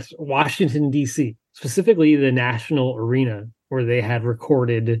looking at Washington, D.C., specifically the National Arena, where they had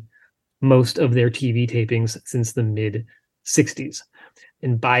recorded most of their TV tapings since the mid-60s.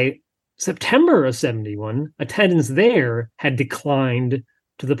 And by September of 71, attendance there had declined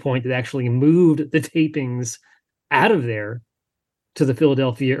to the point that actually moved the tapings out of there to the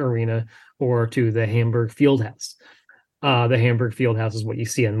Philadelphia Arena or to the Hamburg Fieldhouse. The Hamburg Fieldhouse is what you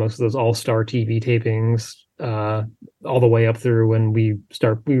see on most of those all-star TV tapings, all the way up through when we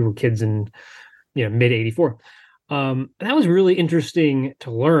were kids in mid 84. That was really interesting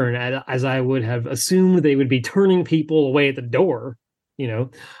to learn, as I would have assumed they would be turning people away at the door, but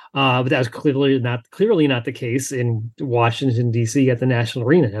that was clearly not the case in Washington, D.C. at the National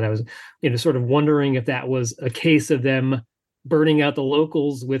Arena. And I was sort of wondering if that was a case of them burning out the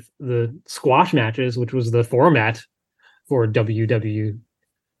locals with the squash matches, which was the format for WWF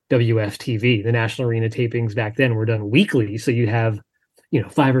TV. The National Arena tapings back then were done weekly, so you'd have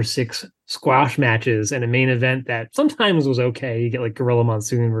 5 or 6 squash matches and a main event that sometimes was okay. You get like Gorilla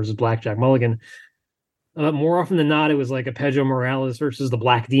Monsoon versus Blackjack Mulligan. More often than not, it was like a Pedro Morales versus the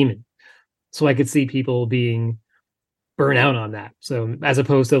Black Demon. So I could see people being burnt out on that. So as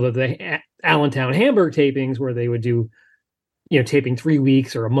opposed to the Allentown Hamburg tapings where they would do, taping 3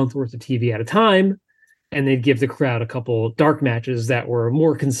 weeks or a month worth of TV at a time, and they'd give the crowd a couple dark matches that were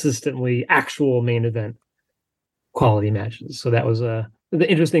more consistently actual main event quality matches. So that was the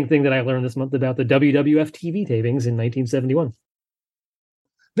interesting thing that I learned this month about the WWF TV tapings in 1971.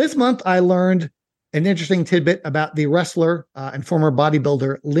 This month, I learned an interesting tidbit about the wrestler and former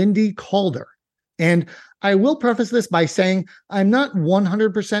bodybuilder Lindy Calder. And I will preface this by saying I'm not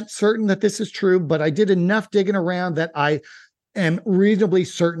 100% certain that this is true, but I did enough digging around that I am reasonably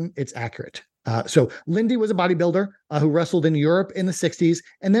certain it's accurate. So Lindy was a bodybuilder who wrestled in Europe in the 60s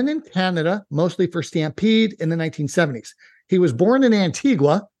and then in Canada, mostly for Stampede in the 1970s. He was born in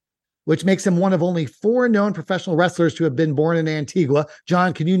Antigua, which makes him one of only 4 known professional wrestlers to have been born in Antigua.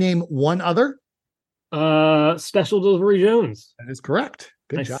 John, can you name one other? Special Delivery Jones. That is correct.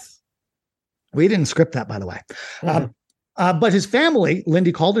 Good Nice. job. We didn't script that, by the way. But his family,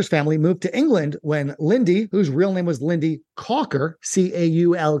 Lindy Calder's family, moved to England when Lindy, whose real name was Lindy Caulker,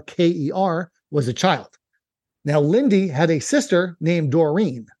 Caulker, was a child. Now, Lindy had a sister named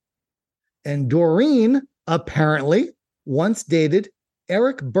Doreen. And Doreen apparently once dated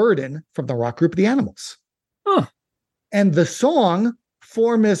Eric Burden from the rock group The Animals. Huh. And the song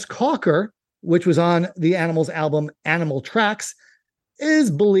for Miss Caulker, which was on the Animals album Animal Tracks,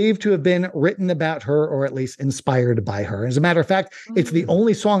 is believed to have been written about her or at least inspired by her. As a matter of fact, it's the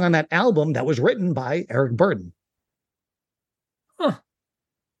only song on that album that was written by Eric Burden. Huh.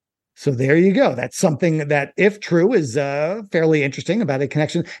 So there you go. That's something that, if true, is fairly interesting about a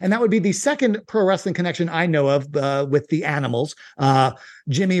connection. And that would be the second pro wrestling connection I know of with the Animals.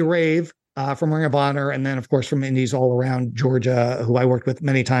 Jimmy Rave from Ring of Honor, and then, of course, from indies all around Georgia, who I worked with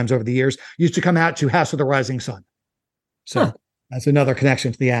many times over the years, used to come out to House of the Rising Sun. So that's another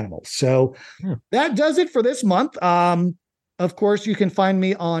connection to the Animals. So that does it for this month. Of course, you can find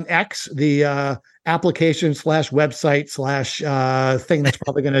me on X, the application / website / thing that's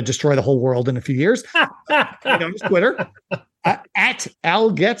probably going to destroy the whole world in a few years. Twitter. At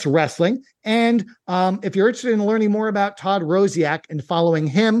Al Getz Wrestling. And if you're interested in learning more about Todd Rosiak and following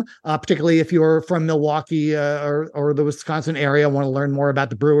him, particularly if you're from Milwaukee or the Wisconsin area, want to learn more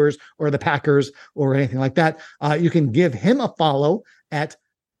about the Brewers or the Packers or anything like that, you can give him a follow at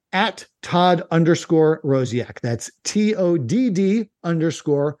Todd_Rosiak. That's TODD_ROSIAK.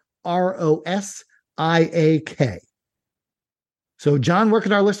 So, John, where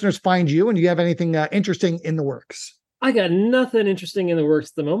can our listeners find you? And do you have anything interesting in the works? I got nothing interesting in the works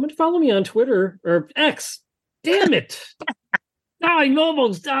at the moment. Follow me on Twitter or X. Damn it. I'm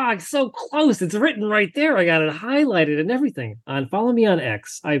almost so close. It's written right there. I got it highlighted and everything. Follow me on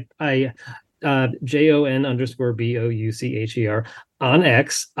X. I JON_BOUCHER on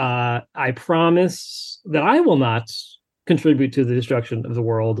X. I promise that I will not contribute to the destruction of the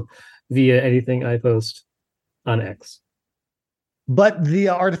world via anything I post on X. But the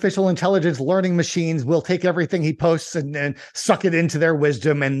artificial intelligence learning machines will take everything he posts and suck it into their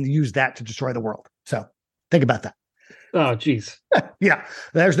wisdom and use that to destroy the world. So think about that. Oh, geez. Yeah,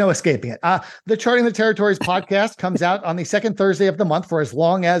 there's no escaping it. The Charting the Territories podcast comes out on the second Thursday of the month for as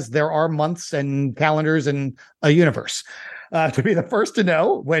long as there are months and calendars and a universe. To be the first to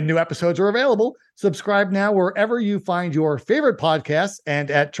know when new episodes are available, subscribe now wherever you find your favorite podcasts and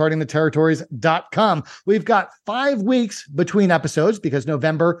at chartingtheterritories.com. We've got 5 weeks between episodes because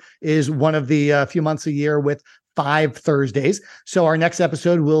November is one of the few months a year with 5 Thursdays. So our next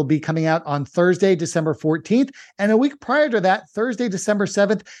episode will be coming out on Thursday, December 14th. And a week prior to that, Thursday, December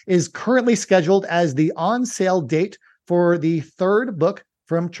 7th, is currently scheduled as the on sale date for the 3rd book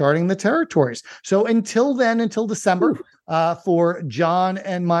from Charting the Territories. So until then, until December, for John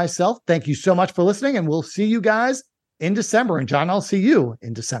and myself, thank you so much for listening, and we'll see you guys in December. And John, I'll see you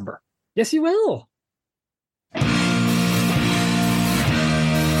in December. Yes, you will.